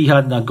happened if he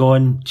hadn't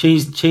gone,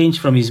 changed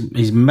from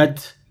his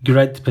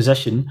mid-grid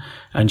position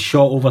and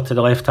shot over to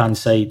the left-hand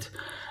side,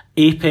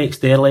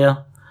 apexed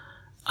earlier,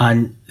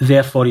 and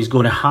therefore he's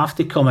going to have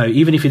to come out,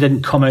 even if he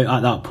didn't come out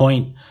at that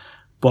point.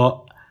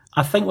 But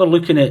I think we're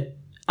looking at,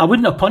 I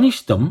wouldn't have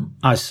punished him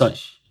as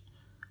such.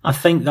 I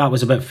think that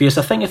was a bit fierce.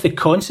 I think if the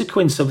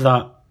consequence of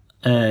that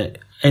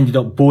ended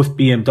up both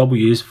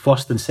BMWs,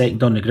 first and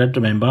second on the grid,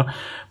 remember,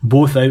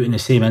 both out in the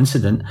same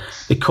incident,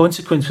 the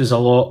consequence was a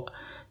lot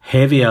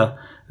heavier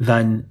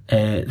than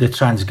the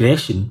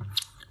transgression.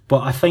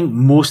 But I think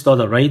most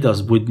other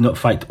riders would not, in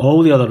fact,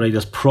 all the other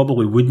riders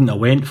probably wouldn't have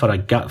went for a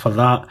gap, for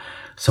that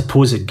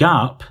supposed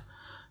gap,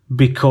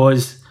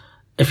 because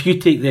if you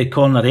take the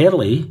corner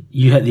early,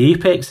 you hit the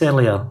apex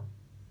earlier.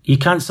 You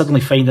can't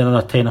suddenly find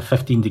another 10 or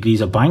 15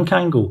 degrees of bank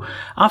angle.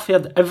 I've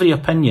heard every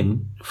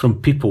opinion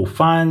from people,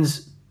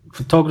 fans,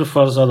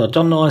 photographers, other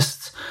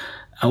journalists.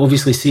 I've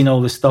obviously seen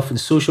all this stuff in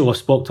social. I've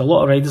spoke to a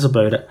lot of riders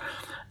about it.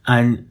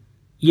 And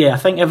yeah, I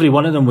think every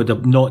one of them would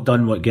have not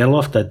done what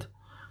Gerloff did.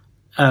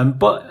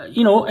 But,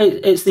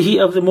 it's the heat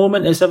of the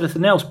moment, it's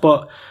everything else.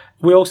 But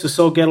we also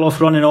saw Gerloff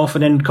running off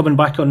and then coming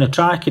back on the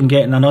track and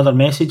getting another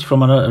message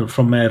from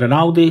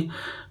Rinaldi,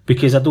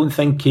 because I don't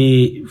think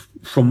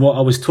from what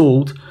I was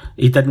told,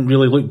 he didn't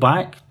really look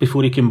back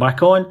before he came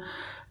back on.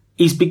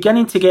 He's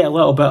beginning to get a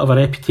little bit of a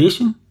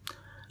reputation.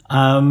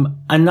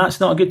 And that's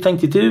not a good thing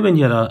to do when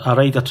you're a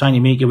rider trying to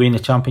make your way in the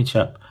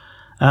championship.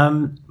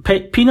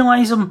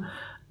 Penalise him,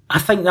 I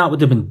think that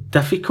would have been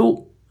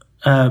difficult,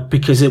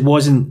 because it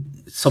wasn't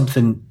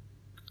something,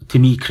 to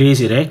me,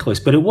 crazy reckless,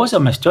 but it was a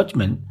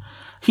misjudgment.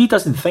 He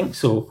doesn't think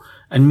so,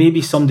 and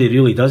maybe somebody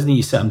really does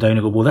need to sit him down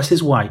and go, well, this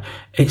is why.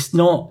 It's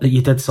not that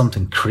you did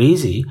something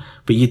crazy,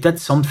 but you did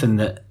something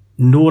that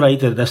no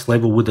rider at this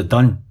level would have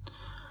done,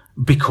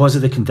 because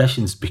of the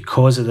conditions,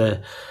 because of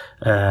the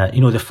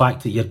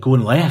fact that you're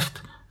going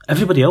left.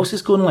 Everybody else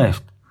is going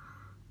left.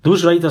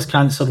 Those riders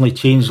can't suddenly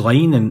change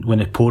line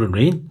when it's pouring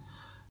rain.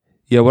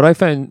 Yeah, what I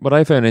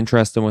found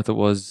interesting with it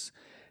was,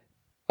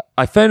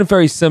 I found it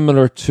very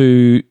similar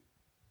to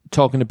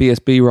talking to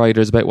BSB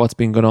riders about what's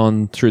been going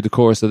on through the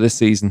course of this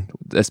season,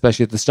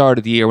 especially at the start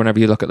of the year, whenever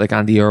you look at like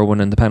Andy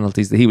Irwin and the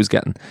penalties that he was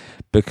getting.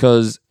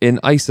 Because in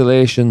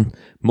isolation,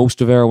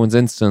 most of Irwin's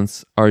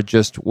incidents are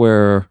just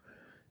where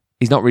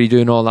he's not really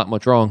doing all that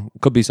much wrong.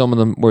 Could be some of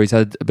them where he's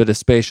had a bit of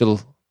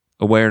spatial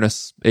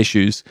awareness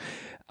issues.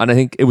 And I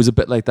think it was a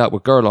bit like that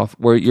with Gerloff,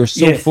 where you're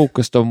so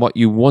focused on what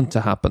you want to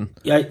happen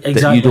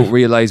that you don't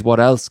realise what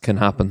else can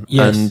happen.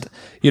 Yes. And,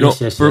 you know,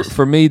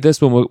 for me,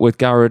 this one with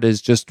Garrett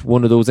is just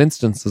one of those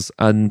instances.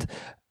 And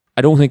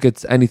I don't think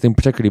it's anything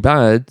particularly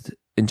bad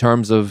in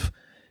terms of,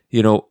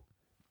 you know,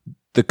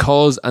 the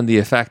cause and the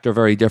effect are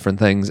very different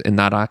things in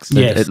that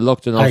accident. It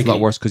looked an awful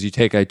lot worse because you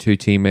take out two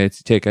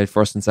teammates, you take out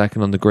first and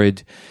second on the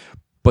grid.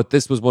 But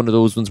this was one of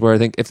those ones where I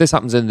think if this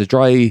happens in the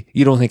dry,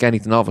 you don't think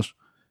anything of it.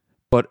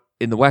 But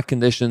in the wet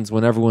conditions,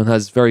 when everyone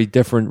has very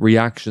different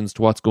reactions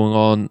to what's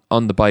going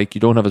on the bike, you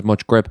don't have as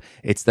much grip.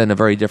 It's then a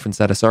very different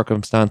set of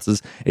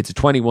circumstances. It's a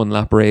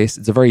 21-lap race.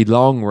 It's a very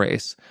long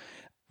race.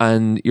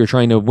 And you're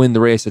trying to win the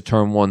race at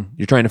turn one.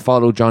 You're trying to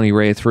follow Johnny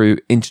Ray through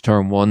into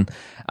turn one.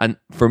 And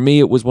for me,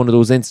 it was one of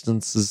those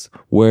instances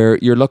where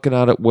you're looking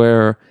at it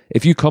where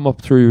if you come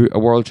up through a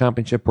world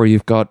championship where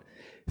you've got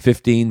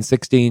 15,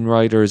 16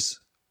 riders,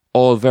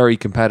 all very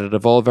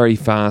competitive, all very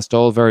fast,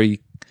 all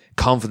very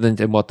confident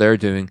in what they're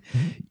doing,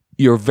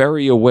 you're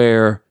very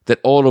aware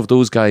that all of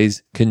those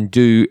guys can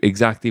do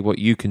exactly what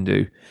you can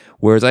do.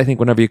 Whereas I think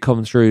whenever you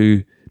come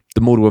through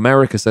the Moto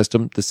America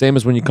system, the same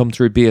as when you come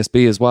through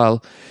BSB as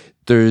well,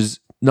 there's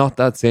not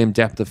that same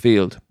depth of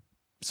field.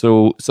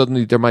 So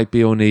suddenly there might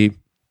be only,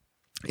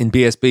 in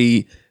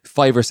BSB,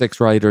 5 or 6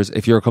 riders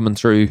if you're coming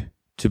through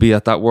to be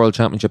at that World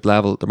Championship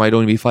level. There might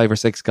only be 5 or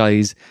 6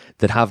 guys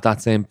that have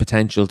that same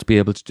potential to be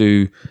able to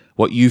do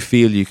what you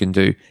feel you can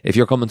do. If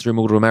you're coming through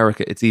Moto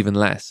America, it's even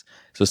less.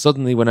 So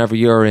suddenly whenever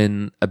you're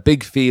in a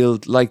big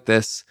field like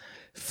this,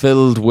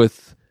 filled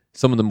with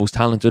some of the most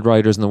talented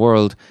riders in the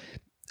world,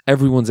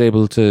 everyone's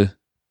able to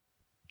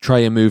try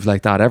and move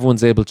like that.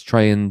 Everyone's able to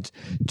try and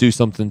do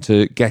something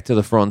to get to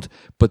the front,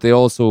 but they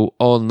also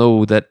all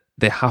know that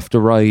they have to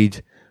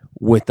ride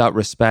with that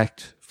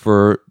respect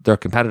for their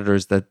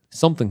competitors, that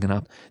something can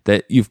happen,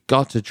 that you've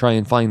got to try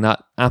and find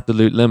that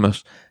absolute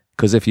limit,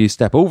 because if you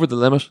step over the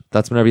limit,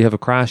 that's whenever you have a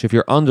crash. If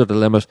you're under the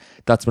limit,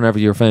 that's whenever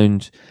you're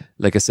found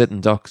like a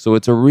sitting duck. So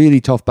it's a really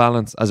tough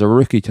balance as a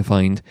rookie to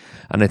find,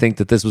 and I think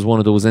that this was one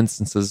of those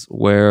instances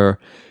where,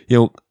 you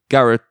know,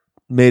 Garrett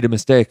made a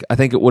mistake. I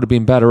think it would have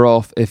been better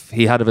off if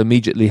he had have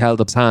immediately held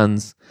up his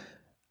hands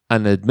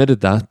and admitted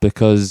that,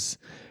 because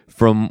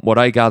from what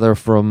I gather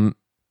from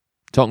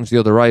talking to the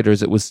other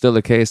riders, it was still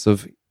a case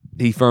of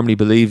he firmly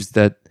believes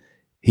that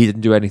he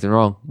didn't do anything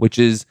wrong, which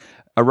is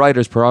a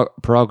rider's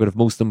prerogative.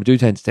 Most of them do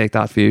tend to take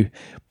that view.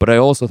 But I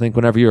also think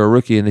whenever you're a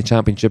rookie in the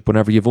championship,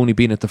 whenever you've only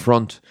been at the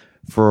front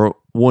for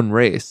one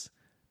race,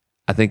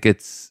 I think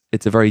it's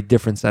a very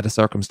different set of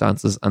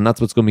circumstances, and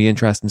that's what's going to be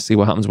interesting to see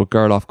what happens with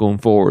Gerloff going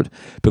forward.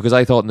 Because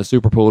I thought in the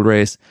Superpole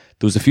race,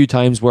 there was a few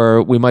times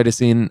where we might have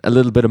seen a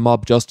little bit of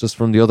mob justice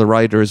from the other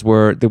riders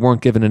where they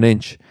weren't given an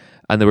inch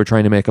and they were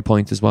trying to make a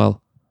point as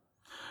well.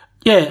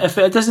 Yeah, if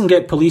it doesn't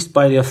get policed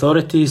by the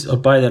authorities or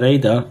by the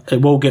rider,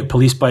 it will get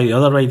policed by the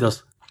other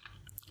riders.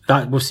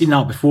 That we've seen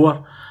that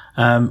before.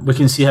 We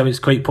can see how it's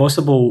quite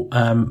possible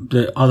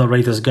that other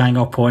riders gang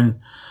up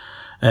on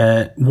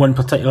one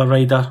particular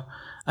rider,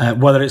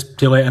 whether it's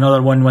to let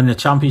another one win the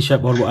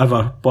championship or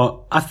whatever.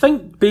 But I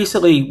think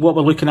basically what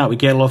we're looking at with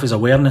Gerloff is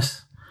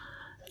awareness.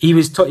 He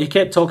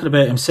kept talking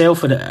about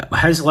himself and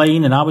his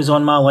line, and I was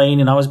on my line,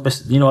 and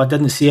I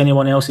didn't see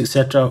anyone else,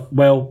 etc.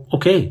 Well,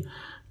 okay,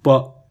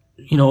 but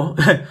you know,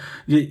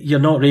 you're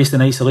not raised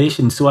in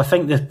isolation. So I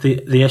think that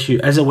the issue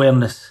is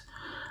awareness,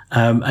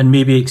 and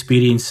maybe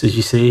experience, as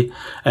you say.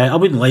 I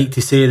wouldn't like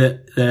to say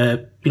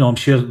that, I'm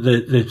sure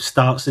the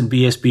starts in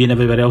BSB and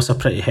everywhere else are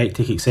pretty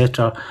hectic,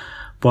 etc.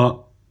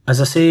 But as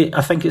I say,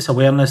 I think it's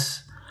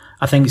awareness.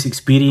 I think it's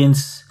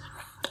experience.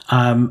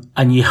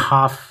 And you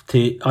have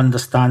to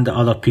understand that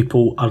other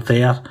people are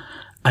there.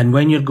 And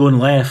when you're going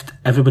left,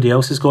 everybody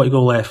else has got to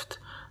go left.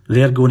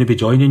 They're going to be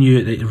joining you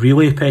at the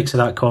real apex of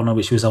that corner,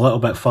 which was a little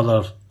bit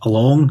further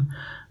along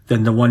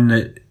than the one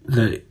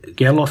that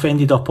Gerloff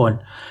ended up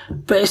on.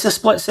 But it's a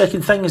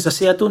split-second thing. As I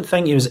say, I don't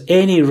think it was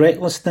any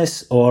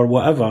recklessness or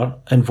whatever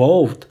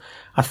involved.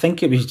 I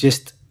think it was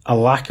just a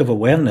lack of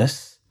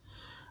awareness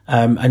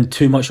and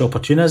too much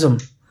opportunism.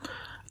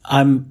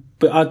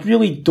 But I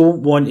really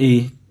don't want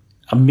to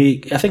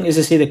I think, as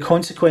I say, the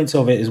consequence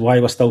of it is why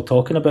we're still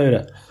talking about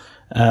it.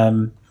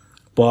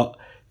 But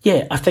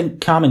yeah, I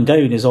think calming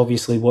down is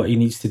obviously what he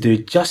needs to do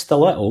just a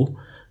little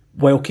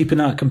while keeping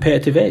that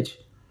competitive edge.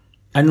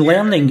 And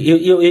learning,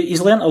 he's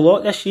learnt a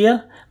lot this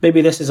year.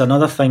 Maybe this is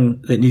another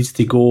thing that needs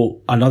to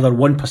go another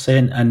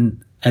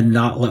 1% in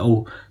that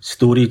little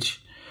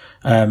storage,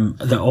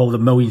 that all the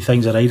million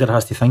things a rider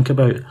has to think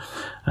about,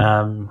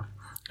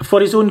 for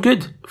his own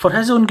good,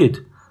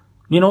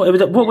 You know,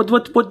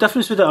 what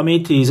difference would it have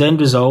made to his end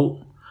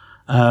result?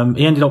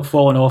 He ended up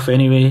falling off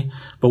anyway,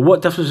 but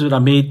what difference would it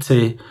have made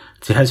to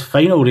his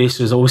final race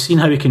result? We've seen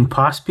how he can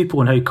pass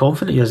people and how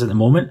confident he is at the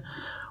moment.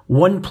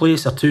 one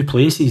place or two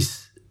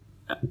places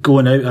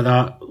going out of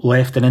that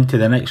left and into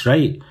the next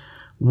right,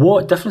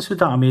 what difference would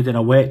that have made in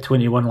a wet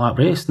 21 lap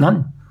race?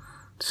 None.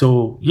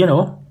 So,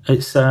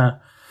 it's,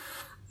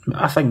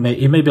 I think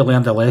he maybe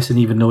learned a lesson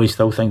even though he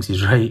still thinks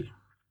he's right.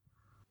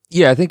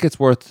 Yeah, I think it's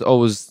worth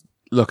always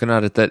looking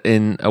at it that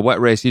in a wet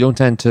race, you don't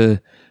tend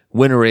to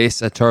win a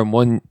race at turn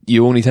one,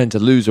 you only tend to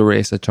lose a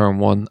race at turn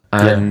one.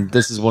 And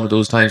This is one of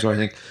those times where I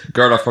think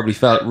Gerloff probably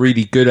felt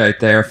really good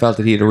out there, felt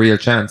that he had a real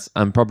chance,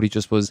 and probably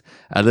just was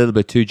a little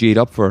bit too G'd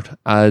up for it.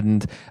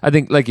 And I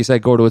think, like you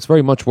said, Gordo, it's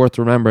very much worth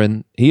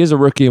remembering he is a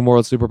rookie in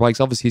World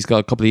Superbikes. Obviously, he's got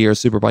a couple of years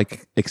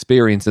Superbike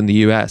experience in the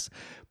US,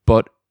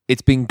 but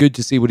it's been good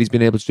to see what he's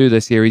been able to do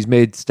this year. He's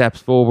made steps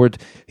forward.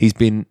 He's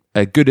been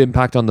a good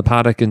impact on the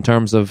paddock in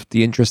terms of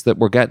the interest that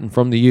we're getting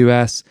from the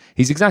US.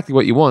 He's exactly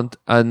what you want,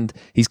 and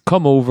he's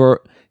come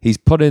over. He's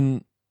put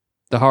in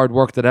the hard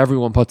work that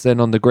everyone puts in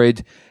on the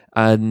grid,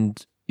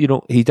 and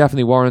he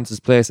definitely warrants his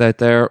place out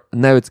there.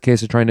 Now it's a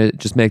case of trying to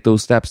just make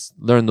those steps,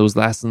 learn those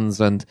lessons,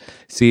 and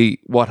see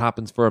what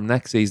happens for him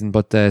next season.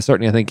 But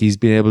certainly I think he's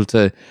been able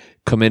to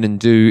come in and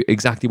do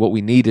exactly what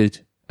we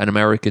needed an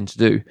American to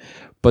do.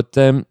 But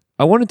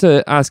I wanted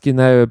to ask you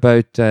now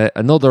about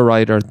another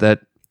rider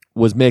that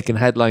was making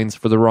headlines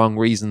for the wrong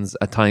reasons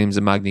at times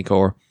in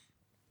Magny-Cours.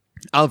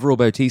 Alvaro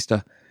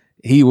Bautista.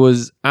 He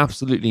was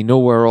absolutely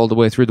nowhere all the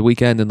way through the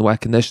weekend in the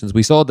wet conditions.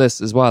 We saw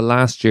this as well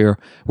last year,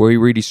 where he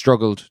really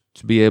struggled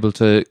to be able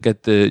to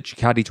get the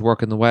Ducati to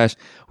work in the wet.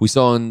 We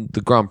saw in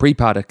the Grand Prix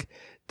paddock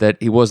that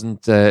he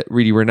wasn't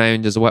really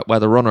renowned as a wet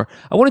weather runner.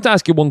 I wanted to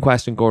ask you one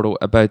question, Gordo,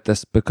 about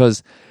this,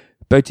 because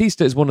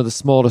Bautista is one of the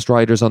smallest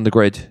riders on the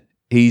grid.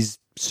 He's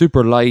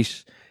super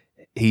light.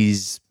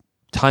 He's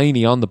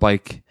tiny on the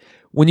bike.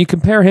 When you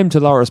compare him to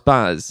Loris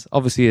Baz,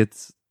 obviously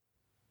it's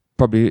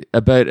probably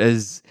about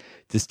as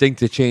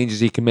distinct a change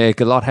as he can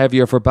make. A lot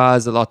heavier for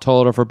Baz, a lot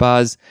taller for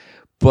Baz.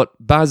 But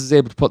Baz is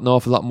able to put an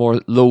awful lot more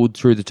load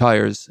through the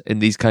tyres in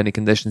these kind of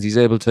conditions. He's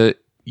able to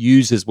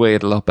use his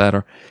weight a lot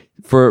better.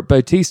 For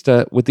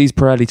Bautista, with these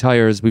Pirelli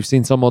tyres, we've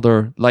seen some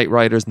other light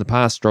riders in the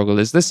past struggle.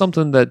 Is this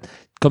something that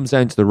comes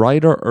down to the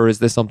rider, or is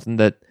this something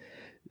that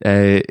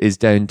is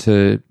down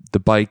to the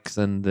bikes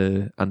and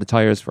the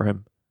tyres for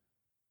him?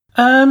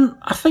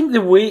 I think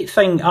the weight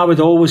thing, I would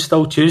always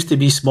still choose to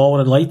be smaller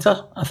and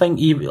lighter. I think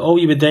all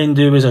you would then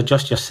do is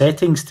adjust your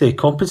settings to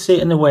compensate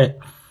in the wet,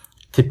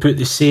 to put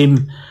the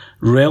same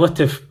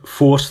relative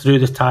force through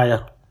the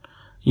tyre.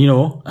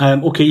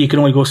 Okay, you can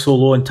only go so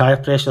low in tyre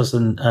pressures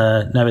and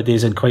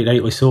nowadays, and quite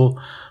rightly so,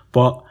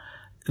 but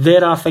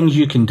there are things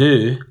you can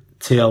do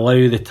to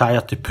allow the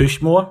tyre to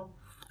push more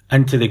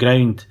into the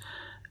ground.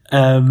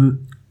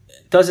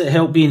 Does it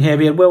help being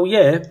heavier? Well,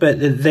 yeah, but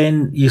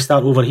then you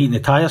start overheating the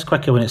tyres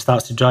quicker when it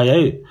starts to dry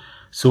out.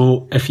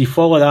 So if you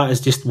follow that as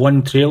just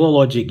one trailer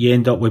logic, you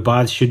end up with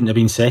Baz shouldn't have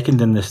been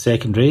second in the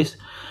second race.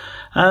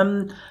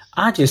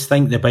 I just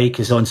think the bike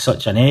is on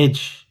such an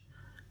edge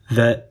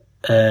that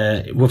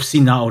we've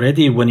seen that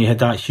already when he had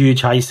that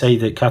huge high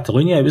side at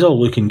Catalunya. It was all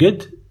looking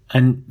good.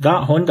 And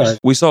that Honda...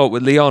 We saw it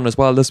with Leon as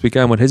well this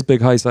weekend with his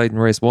big high side in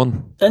race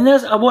one. And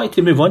I wanted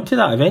to move on to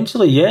that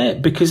eventually, yeah,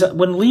 because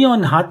when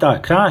Leon had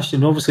that crash,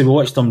 and obviously we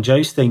watched him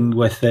jousting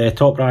with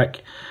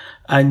Toprak,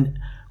 and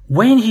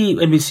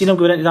we've seen him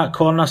going into that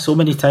corner so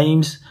many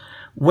times,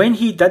 when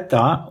he did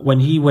that,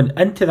 when he went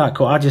into that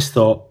corner, I just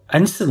thought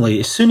instantly,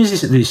 as soon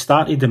as he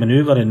started the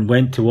manoeuvre and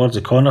went towards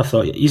the corner, I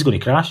thought, he's going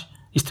to crash.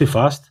 He's too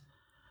fast.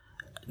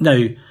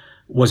 Now,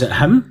 was it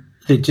him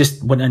that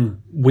just went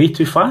in way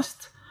too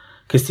fast?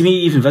 Because to me,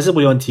 even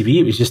visibly on TV,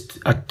 it was just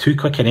a too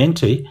quick an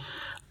entry.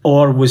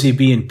 Or was he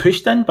being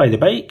pushed in by the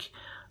bike?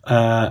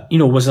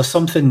 Was there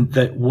something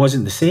that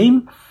wasn't the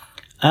same?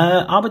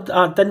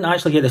 I didn't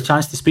actually get the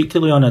chance to speak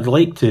to Leon. I'd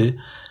like to,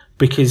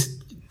 because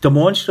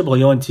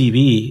demonstrably on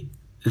TV,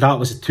 that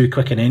was a too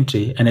quick an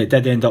entry, and it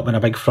did end up in a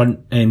big front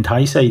end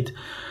high side.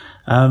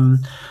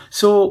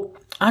 So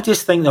I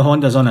just think the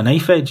Honda's on a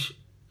knife edge.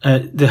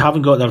 They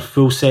haven't got their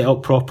full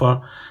setup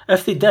proper.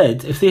 If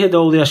they had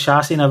all their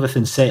chassis and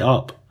everything set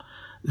up,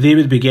 they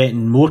would be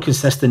getting more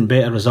consistent,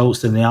 better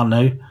results than they are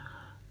now.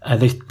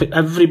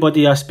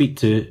 Everybody I speak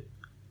to,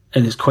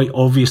 and it's quite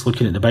obvious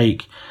looking at the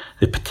bike,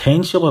 the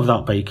potential of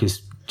that bike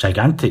is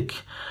gigantic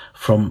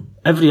from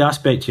every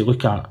aspect you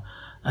look at.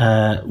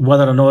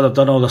 Whether or not they've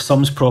done all their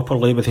sums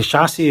properly with the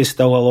chassis is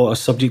still a lot of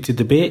subject to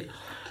debate,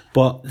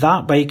 but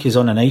that bike is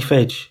on a knife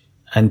edge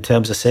in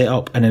terms of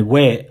setup, and in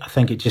wet, I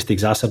think it just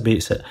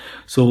exacerbates it.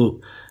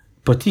 So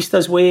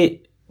Bautista's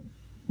weight,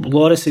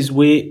 Loris's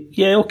weight,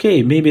 yeah,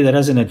 okay, maybe there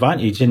is an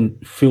advantage in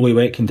fully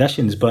wet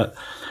conditions, but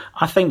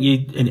I think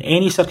in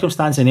any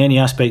circumstance, in any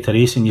aspect of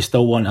racing, you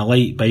still want a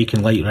light bike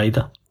and light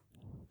rider.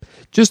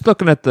 Just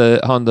looking at the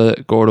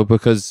Honda, Gordo,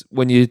 because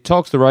when you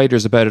talk to the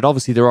riders about it,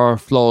 obviously there are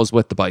flaws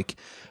with the bike,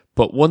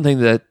 but one thing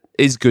that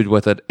is good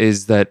with it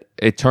is that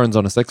it turns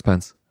on a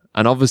sixpence.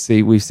 And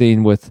obviously we've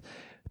seen with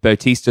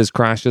Bautista's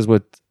crashes,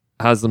 with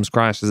Haslam's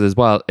crashes as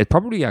well, it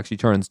probably actually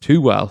turns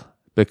too well,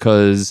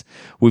 because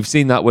we've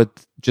seen that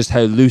with just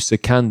how loose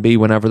it can be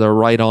whenever they're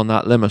right on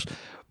that limit.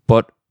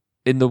 But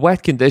in the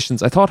wet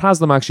conditions, I thought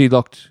Haslam actually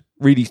looked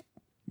really,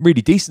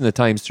 really decent at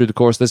times through the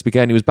course of this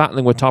weekend. He was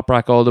battling with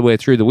Toprak all the way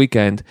through the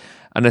weekend,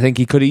 and I think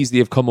he could easily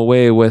have come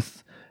away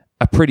with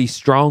a pretty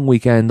strong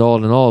weekend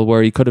all in all,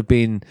 where he could have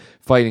been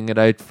fighting it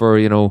out for,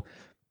 6th,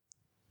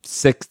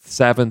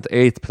 7th,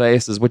 8th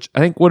places, which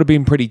I think would have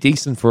been pretty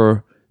decent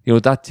for,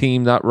 that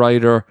team, that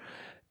rider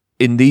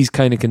in these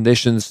kind of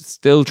conditions,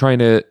 still trying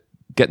to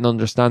get an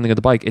understanding of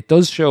the bike. It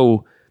does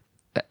show,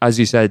 as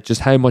you said,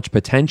 just how much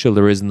potential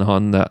there is in the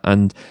Honda.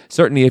 And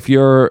certainly if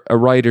you're a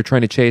rider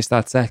trying to chase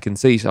that second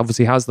seat,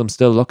 obviously Haslam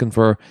still looking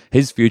for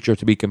his future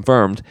to be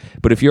confirmed.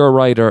 But if you're a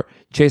rider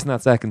chasing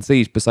that second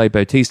seat beside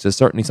Bautista, it's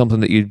certainly something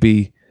that you'd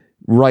be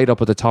right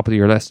up at the top of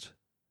your list.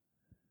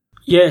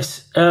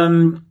 Yes.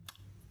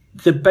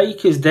 The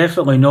bike is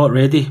definitely not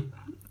ready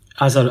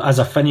as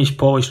a finished,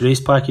 polished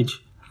race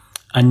package.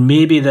 And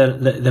maybe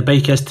the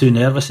bike is too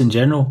nervous in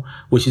general,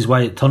 which is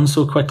why it turns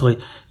so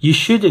quickly. You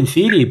should, in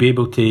theory, be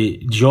able to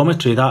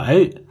geometry that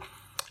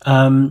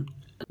out.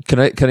 Can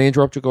I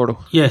interrupt you,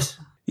 Gordo? Yes.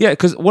 Yeah,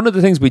 because one of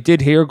the things we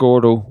did hear,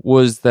 Gordo,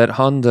 was that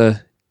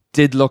Honda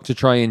did look to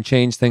try and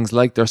change things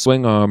like their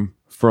swing arm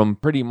from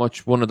pretty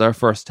much one of their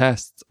first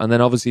tests. And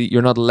then obviously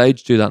you're not allowed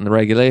to do that in the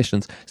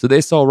regulations. So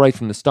they saw right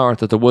from the start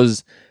that there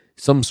was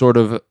some sort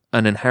of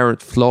an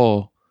inherent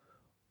flaw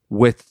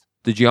with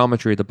the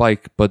geometry of the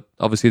bike, but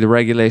obviously the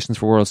regulations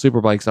for World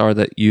Superbikes are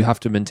that you have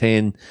to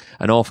maintain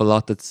an awful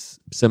lot that's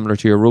similar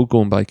to your road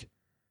going bike.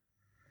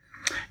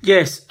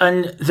 Yes,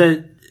 and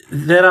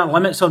there are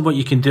limits on what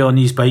you can do on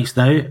these bikes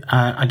now.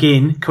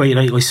 Again, quite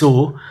rightly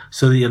so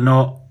that you're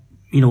not,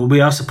 we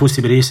are supposed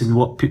to be racing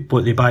what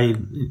they buy.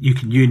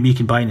 You and me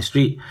can buy in the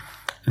street,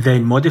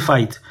 then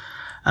modified.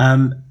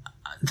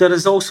 There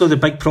is also the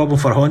big problem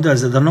for Honda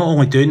is that they're not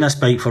only doing this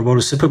bike for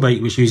World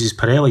Superbike, which uses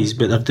Pirellis,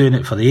 but they're doing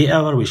it for the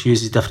 8-hour, which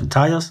uses different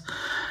tyres.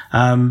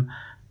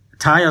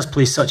 Tyres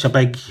play such a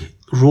big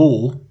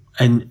role,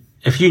 and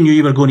if you knew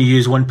you were going to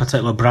use one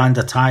particular brand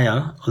of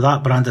tyre,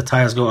 that brand of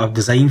tyre's got a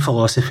design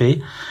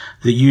philosophy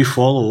that you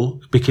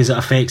follow because it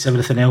affects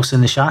everything else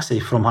in the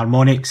chassis, from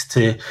harmonics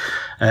to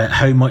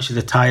how much of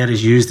the tyre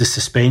is used, the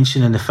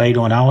suspension and the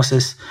final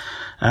analysis.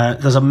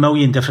 There's a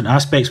million different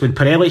aspects. When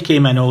Pirelli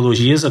came in all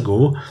those years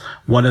ago,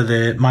 one of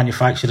the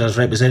manufacturer's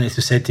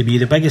representatives said to me,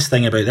 the biggest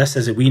thing about this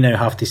is that we now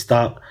have to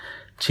start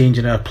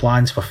changing our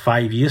plans for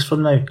 5 years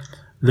from now.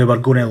 They were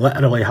going to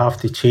literally have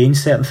to change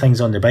certain things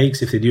on the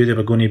bikes if they knew they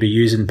were going to be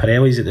using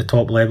Pirellis at the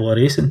top level of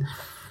racing.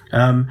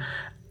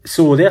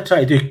 So they're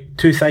trying to do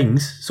two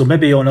things. So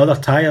maybe on other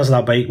tyres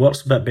that bike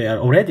works a bit better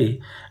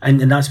already, and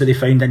that's what they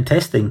found in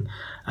testing.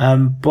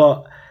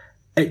 But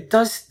it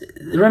does.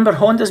 Remember,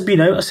 Honda's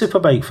been out a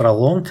superbike for a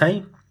long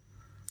time.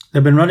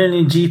 They've been running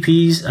in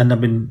GPs and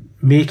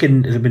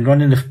they've been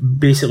running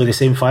basically the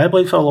same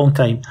Fireblade for a long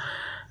time.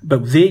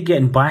 But they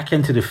getting back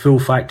into the full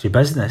factory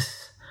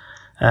business.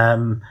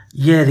 I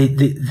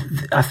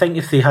think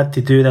if they had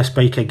to do this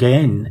bike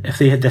again, if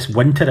they had this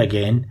winter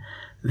again,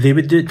 they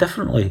would do it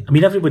differently. I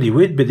mean, everybody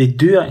would, but they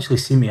do actually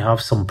seem to have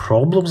some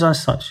problems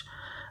as such.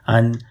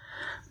 And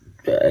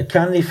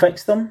can they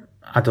fix them?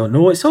 I don't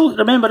know. It's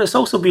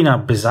also been a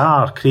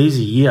bizarre,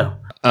 crazy year.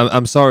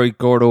 I'm sorry,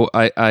 Gordo.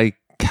 I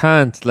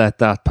can't let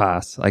that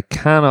pass. I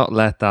cannot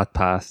let that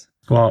pass.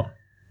 What?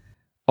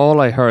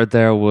 All I heard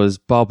there was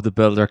Bob the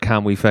Builder,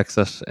 can we fix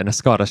it, in a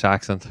Scottish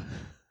accent.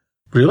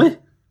 Really?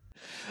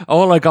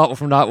 All I got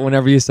from that,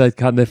 whenever you said,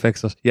 can they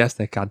fix it? Yes,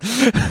 they can.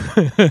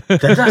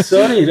 Did I?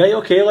 Sorry. Right,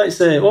 okay, let's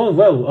say,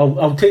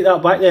 I'll take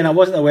that back then. I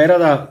wasn't aware of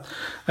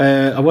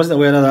that. I wasn't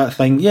aware of that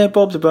thing. Yeah,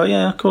 Bob the Builder.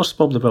 Yeah, of course,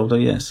 Bob the Builder,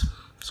 yes.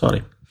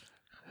 Sorry.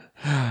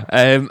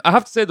 I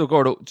have to say though,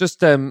 Gordo, just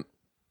from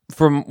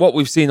what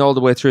we've seen all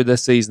the way through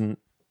this season,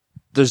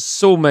 there's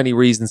so many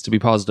reasons to be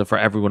positive for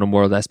everyone in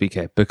World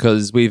SBK,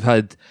 because we've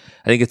had,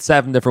 I think it's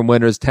 7 different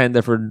winners, 10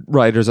 different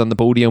riders on the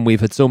podium.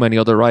 We've had so many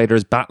other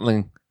riders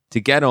battling to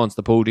get onto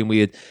the podium. We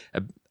had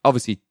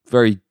obviously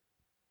very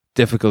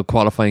difficult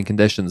qualifying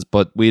conditions,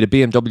 but we had a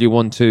BMW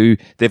 1-2.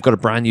 They've got a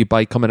brand new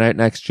bike coming out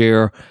next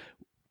year.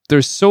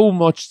 There's so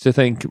much to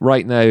think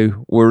right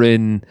now we're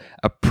in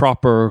a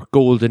proper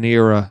golden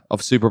era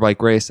of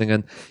superbike racing.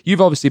 And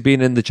you've obviously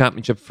been in the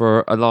championship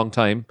for a long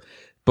time,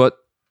 but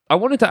I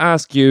wanted to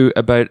ask you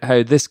about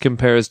how this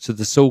compares to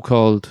the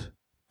so-called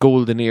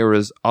golden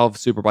eras of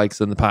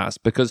superbikes in the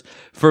past. Because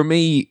for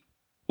me,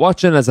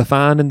 watching as a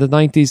fan in the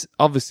 90s,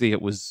 obviously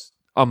it was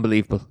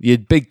unbelievable. You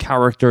had big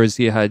characters,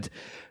 you had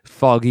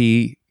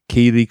Foggy,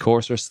 Keeley,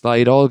 Corsair,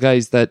 Slide, all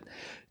guys that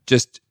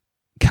just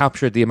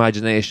captured the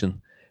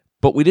imagination.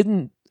 But we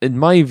didn't, in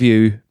my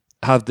view,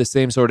 have the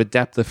same sort of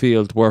depth of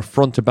field where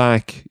front to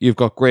back, you've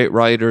got great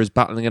riders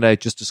battling it out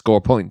just to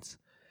score points.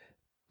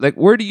 Like,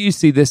 where do you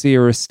see this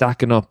era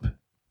stacking up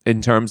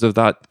in terms of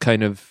that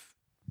kind of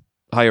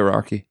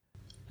hierarchy?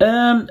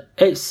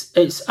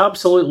 It's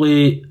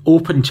absolutely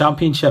open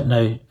championship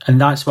now, and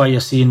that's why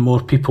you're seeing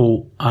more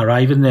people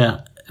arriving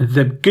there.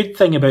 The good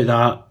thing about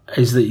that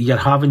is that you're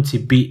having to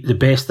beat the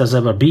best there's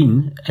ever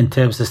been in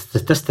terms of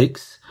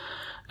statistics,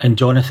 and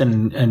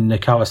Jonathan and the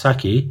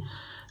Kawasaki.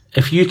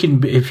 if you can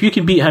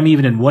beat him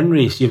even in one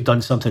race, you've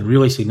done something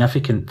really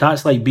significant.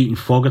 That's like beating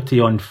Fogarty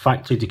on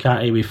factory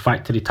Ducati with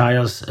factory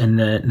tyres in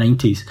the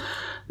 90s.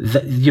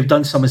 You've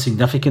done something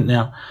significant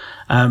there.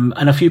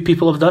 And a few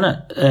people have done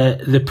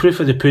it. The proof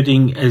of the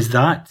pudding is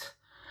that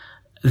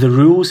the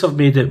rules have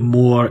made it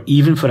more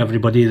even for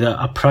everybody,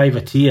 that a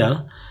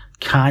privateer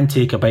can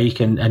take a bike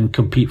and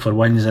compete for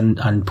wins and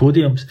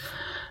podiums.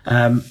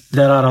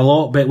 There are a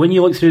lot, but when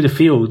you look through the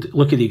field,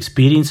 look at the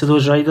experience of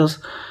those riders,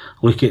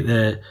 look at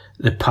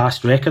the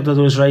past record of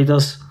those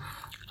riders,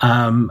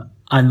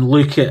 and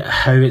look at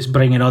how it's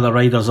bringing other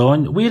riders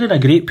on. We're in a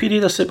great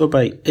period of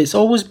Superbike. It's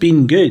always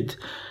been good.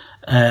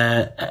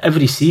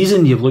 Every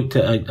season you've looked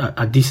at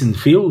a decent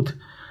field.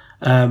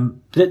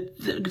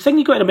 The thing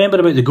you've got to remember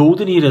about the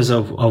golden eras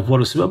of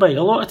World Superbike,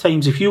 a lot of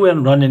times if you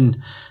weren't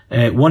running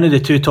one of the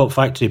two top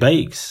factory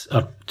bikes,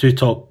 or two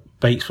top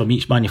bikes from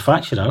each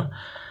manufacturer,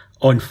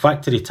 on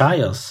factory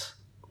tyres,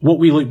 what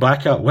we look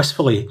back at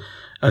wistfully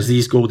as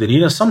these golden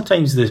eras,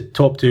 sometimes the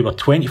top two were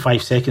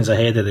 25 seconds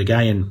ahead of the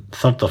guy in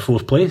third or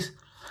fourth place.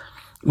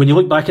 When you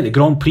look back at the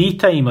Grand Prix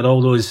time or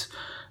all those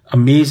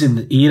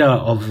amazing era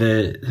of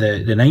the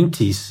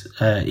 90s,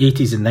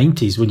 80s and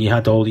 90s, when you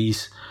had all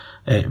these,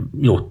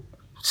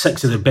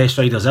 6 of the best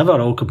riders ever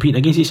all competing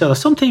against each other,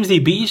 sometimes they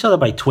beat each other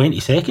by 20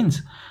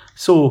 seconds.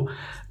 So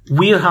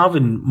we're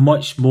having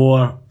much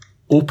more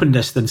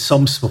openness than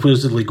some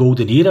supposedly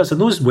golden eras,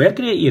 and those were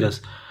great eras.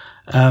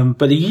 But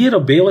the year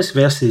of Bayliss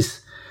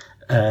versus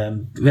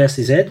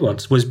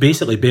Edwards was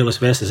basically Bayliss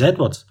versus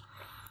Edwards,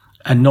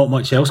 and not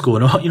much else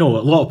going on. A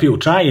lot of people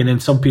trying,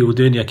 and some people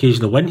doing the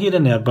occasional win here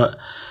and there, but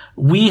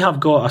we have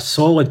got a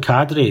solid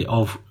cadre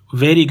of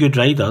very good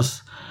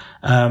riders.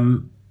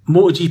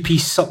 MotoGP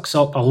sucks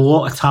up a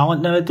lot of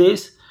talent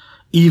nowadays,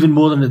 even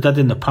more than it did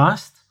in the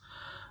past,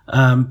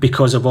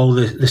 because of all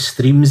the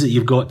streams that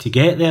you've got to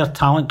get there,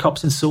 talent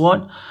cups and so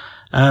on.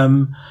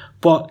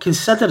 But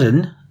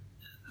considering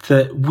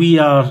that we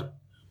are,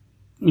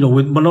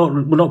 we're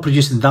not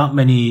producing that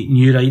many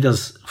new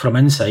riders from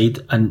inside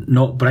and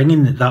not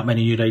bringing that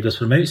many new riders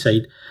from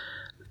outside,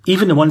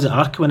 even the ones that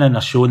are coming in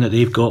are showing that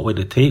they've got what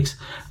it takes.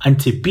 And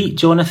to beat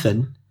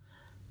Jonathan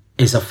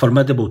is a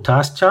formidable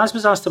task. Chaz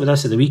was asked about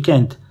this at the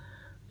weekend.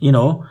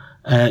 You're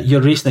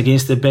racing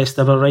against the best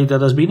ever rider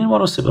there's been in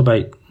World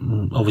Superbike.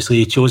 Obviously,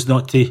 he chose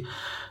not to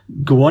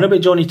go on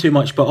about Johnny too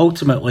much, but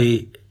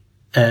ultimately,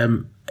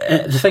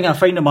 the thing I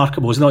find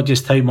remarkable is not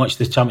just how much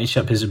the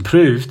championship has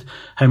improved,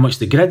 how much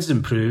the grid's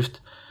improved,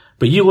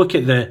 but you look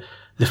at the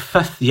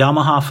fifth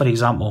Yamaha, for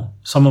example,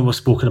 someone we've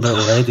spoken about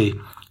already.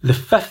 The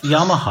fifth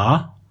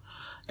Yamaha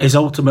is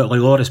ultimately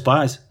Loris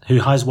Baz, who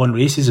has won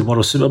races in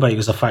World Superbike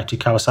as a factory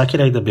Kawasaki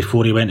rider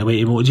before he went away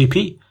to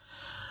MotoGP.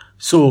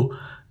 So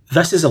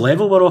this is the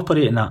level we're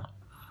operating at.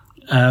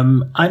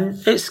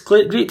 And it's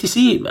great to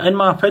see. In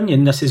my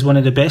opinion, this is one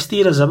of the best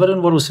eras ever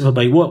in World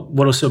Superbike. What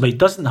World Superbike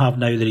doesn't have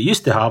now that it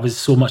used to have is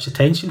so much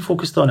attention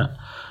focused on it,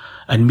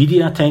 and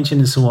media attention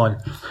and so on.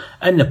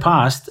 In the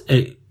past,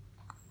 it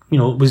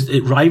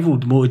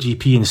rivaled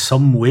MotoGP in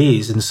some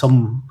ways, in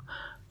some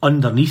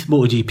underneath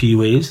MotoGP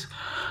ways,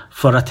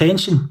 for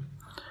attention.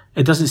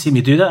 It doesn't seem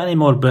to do that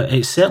anymore, but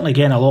it's certainly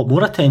getting a lot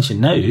more attention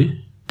now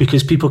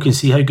because people can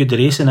see how good the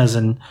racing is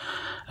and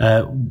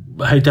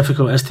how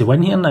difficult it is to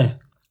win here now.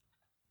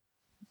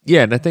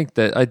 Yeah, and I think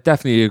that I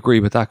definitely agree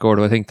with that,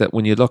 Gordo. I think that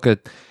when you look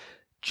at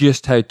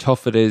just how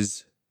tough it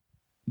is,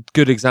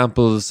 good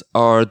examples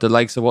are the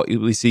likes of what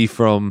we see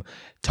from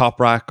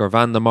Toprak or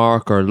Van der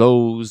Mark or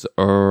Lowe's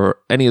or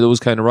any of those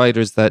kind of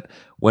riders, that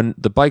when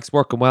the bike's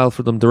working well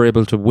for them, they're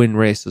able to win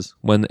races.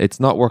 When it's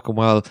not working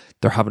well,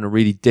 they're having to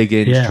really dig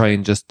in to try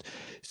and just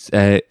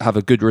have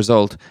a good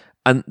result.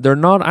 And they're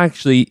not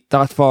actually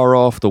that far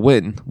off the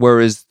win.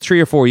 Whereas 3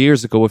 or 4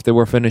 years ago, if they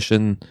were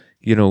finishing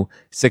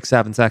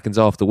 6-7 seconds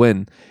off the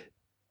win,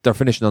 they're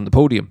finishing on the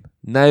podium.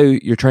 Now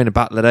you're trying to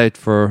battle it out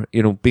for,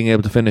 being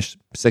able to finish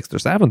 6th or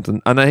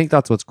 7th. And I think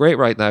that's what's great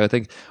right now. I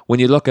think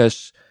when you look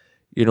at,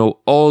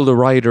 all the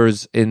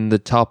riders in the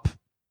top,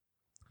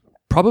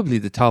 probably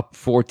the top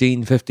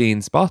 14,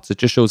 15 spots, it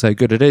just shows how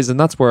good it is. And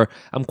that's where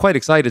I'm quite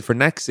excited for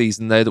next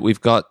season now that we've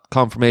got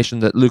confirmation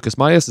that Lucas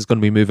Mayas is going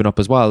to be moving up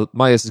as well.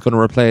 Mayas is going to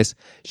replace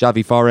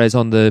Xavi Forés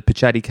on the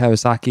Pichetti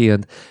Kawasaki.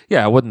 And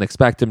I wouldn't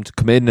expect him to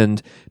come in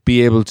and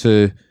be able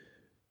to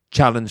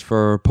challenge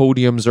for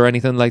podiums or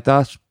anything like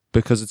that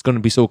because it's going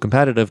to be so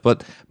competitive.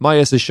 But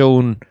Mayas has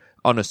shown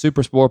on a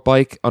super sport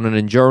bike, on an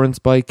endurance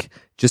bike,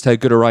 just how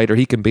good a rider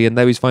he can be, and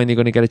now he's finally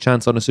going to get a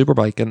chance on a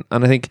superbike. And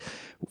I think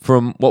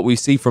from what we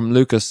see from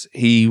Lucas,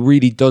 he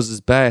really does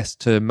his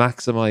best to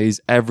maximise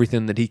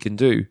everything that he can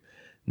do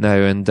now,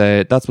 and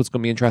that's what's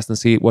going to be interesting to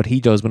see what he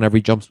does whenever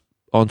he jumps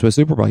onto a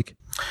superbike.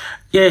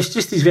 Yeah, it's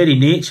just his very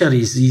nature,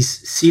 his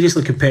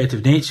seriously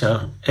competitive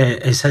nature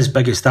is his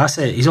biggest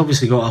asset. He's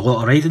obviously got a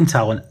lot of riding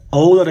talent.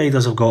 All the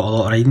riders have got a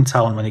lot of riding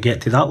talent when they get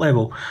to that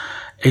level.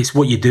 It's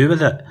what you do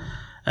with it.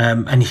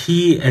 And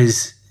he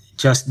is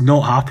just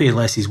not happy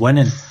unless he's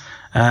winning.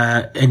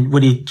 And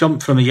when he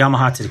jumped from the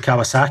Yamaha to the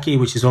Kawasaki,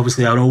 which is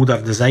obviously an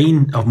older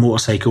design of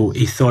motorcycle,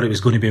 he thought it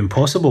was going to be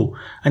impossible.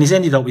 And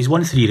he's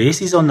won 3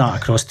 races on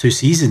that across 2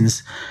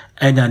 seasons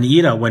in an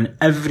era when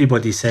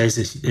everybody says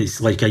it's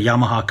like a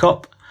Yamaha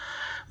Cup.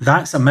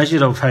 That's a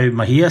measure of how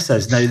Mahias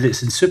is. Now,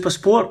 it's in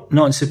Supersport,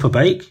 not in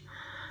Superbike.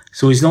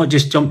 So he's not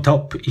just jumped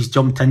up, he's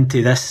jumped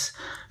into this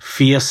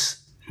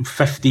fierce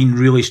 15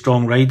 really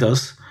strong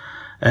riders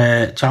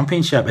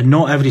championship, and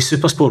not every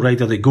Supersport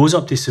rider that goes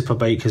up to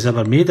Superbike has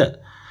ever made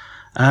it.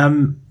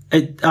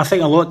 I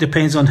think a lot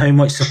depends on how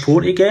much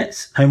support he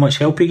gets, how much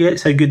help he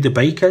gets, how good the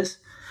bike is.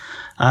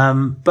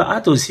 But I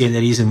don't see any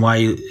reason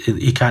why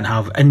he can't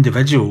have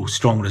individual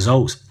strong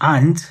results.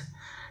 And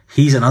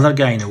he's another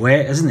guy in the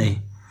wet, isn't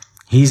he?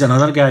 He's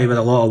another guy with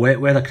a lot of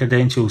wet weather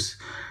credentials.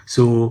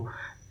 So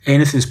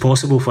anything's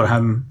possible for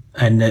him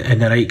in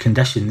the right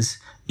conditions,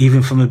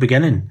 even from the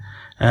beginning.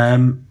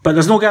 But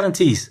there's no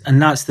guarantees,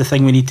 and that's the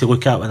thing we need to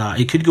look at with that.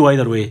 It could go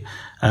either way.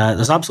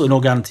 There's absolutely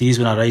no guarantees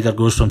when a rider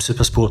goes from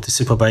Supersport to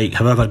Superbike,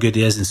 however good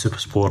he is in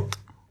Supersport.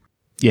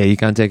 Yeah, you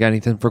can't take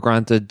anything for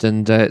granted,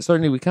 and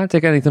certainly we can't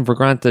take anything for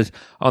granted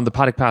on the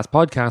Paddock Pass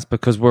podcast,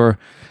 because we're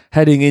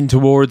heading in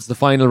towards the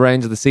final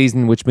round of the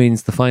season, which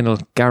means the final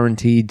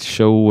guaranteed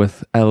show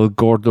with El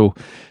Gordo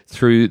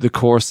through the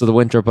course of the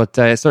winter. But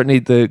certainly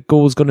the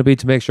goal is going to be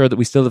to make sure that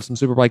we still have some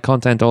Superbike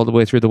content all the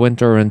way through the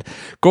winter. And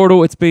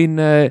Gordo, it's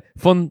been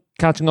fun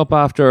catching up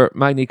after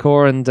Magny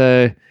Cours,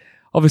 and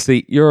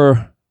obviously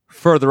you're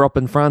further up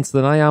in France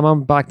than I am.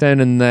 I'm back down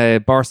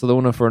in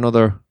Barcelona for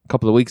another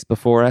couple of weeks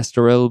before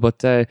Estoril.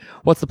 But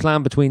what's the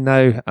plan between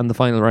now and the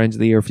final round of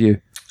the year for you?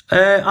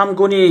 I'm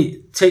going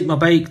to take my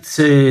bike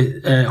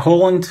to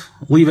Holland,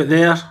 leave it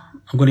there.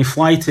 I'm going to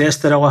fly to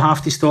Estoril. I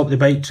have to stop the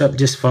bike trip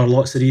just for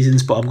lots of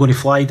reasons, but I'm going to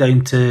fly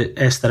down to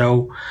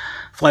Estoril,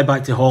 fly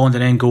back to Holland,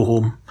 and then go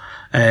home.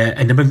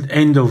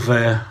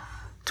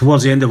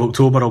 Towards the end of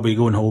October, I'll be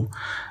going home.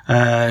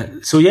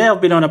 So yeah,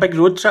 I've been on a big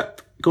road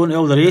trip, going to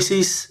all the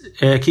races,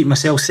 keep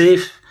myself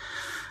safe,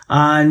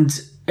 and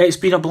it's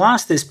been a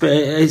blast. It's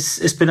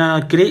been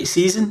a great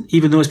season,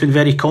 even though it's been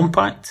very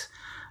compact.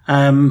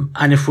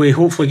 And if we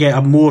hopefully get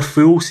a more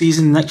full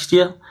season next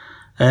year,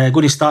 going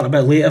to start a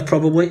bit later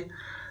probably.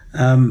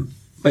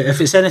 But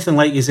if it's anything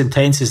like as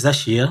intense as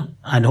this year,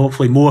 and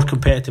hopefully more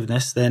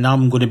competitiveness, then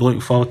I'm going to be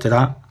looking forward to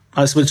that.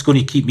 That's what's going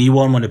to keep me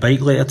warm on the bike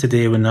later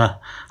today when I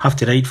have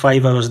to ride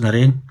 5 hours in the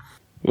rain.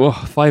 Oh,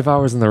 5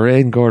 hours in the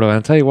rain, Gordo. And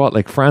I'll tell you what,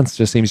 like, France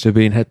just seems to have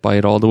been hit by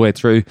it all the way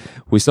through.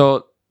 We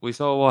saw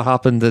what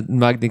happened at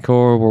Magny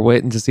Cours. We're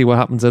waiting to see what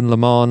happens in Le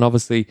Mans.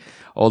 Obviously,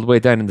 all the way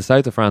down in the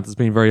south of France, it's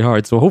been very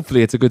hard. So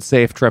hopefully it's a good,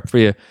 safe trip for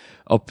you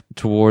up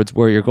towards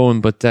where you're going.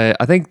 But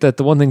I think that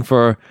the one thing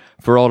for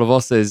all of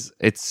us is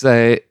it's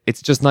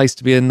just nice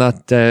to be in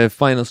that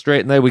final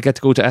straight now. We get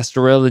to go to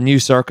Estoril, a new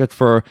circuit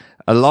for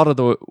a lot of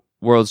the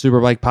World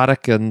Superbike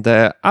paddock, and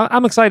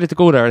I'm excited to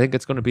go there. I think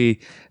it's going to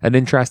be an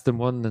interesting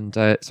one, and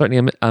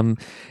certainly I'm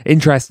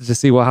interested to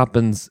see what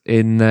happens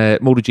in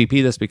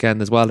MotoGP this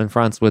weekend as well in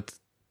France, with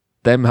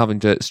them having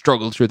to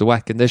struggle through the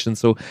wet conditions.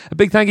 So a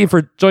big thank you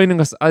for joining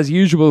us as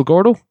usual,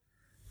 Gordo.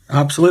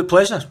 Absolute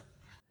pleasure.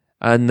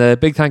 And a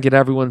big thank you to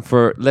everyone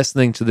for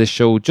listening to this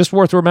show. Just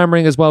worth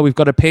remembering as well, we've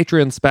got a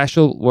Patreon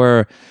special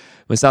where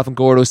myself and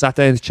Gordo sat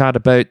down to chat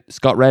about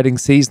Scott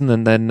Redding's season,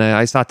 and then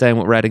I sat down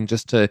with Redding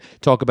just to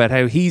talk about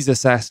how he's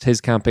assessed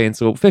his campaign.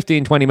 So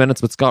 15-20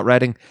 minutes with Scott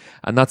Redding,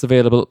 and that's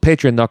available at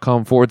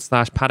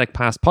patreon.com/Paddock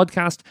Pass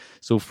podcast.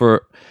 So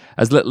for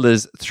as little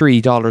as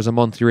 $3 a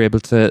month, you're able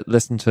to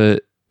listen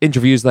to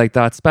interviews like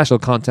that, special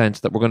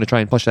content that we're going to try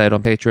and push out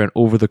on Patreon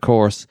over the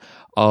course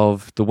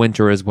of the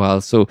winter as well.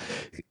 So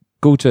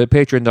go to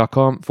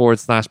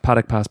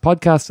patreon.com/Paddock Pass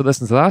podcast to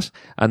listen to that.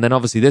 And then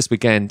obviously this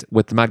weekend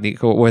with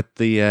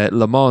the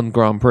Le Mans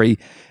Grand Prix,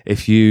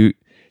 if you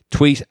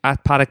tweet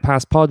at Paddock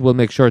Pass Pod, we'll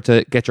make sure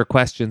to get your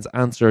questions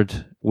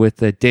answered with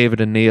David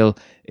and Neil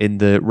in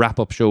the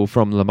wrap-up show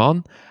from Le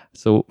Mans.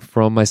 So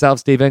from myself,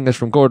 Steve English,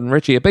 from Gordon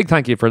Ritchie, a big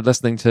thank you for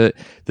listening to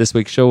this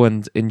week's show,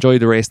 and enjoy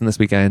the racing this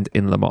weekend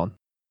in Le Mans.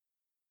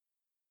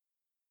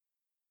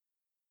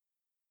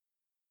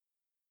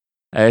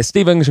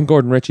 Steve English and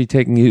Gordon Ritchie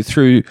taking you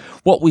through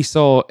what we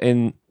saw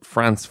in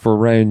France for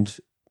round...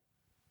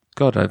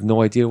 God, I have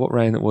no idea what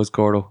round it was,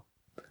 Gordo.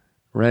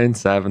 Round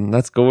 7.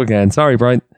 Let's go again. Sorry, Brian.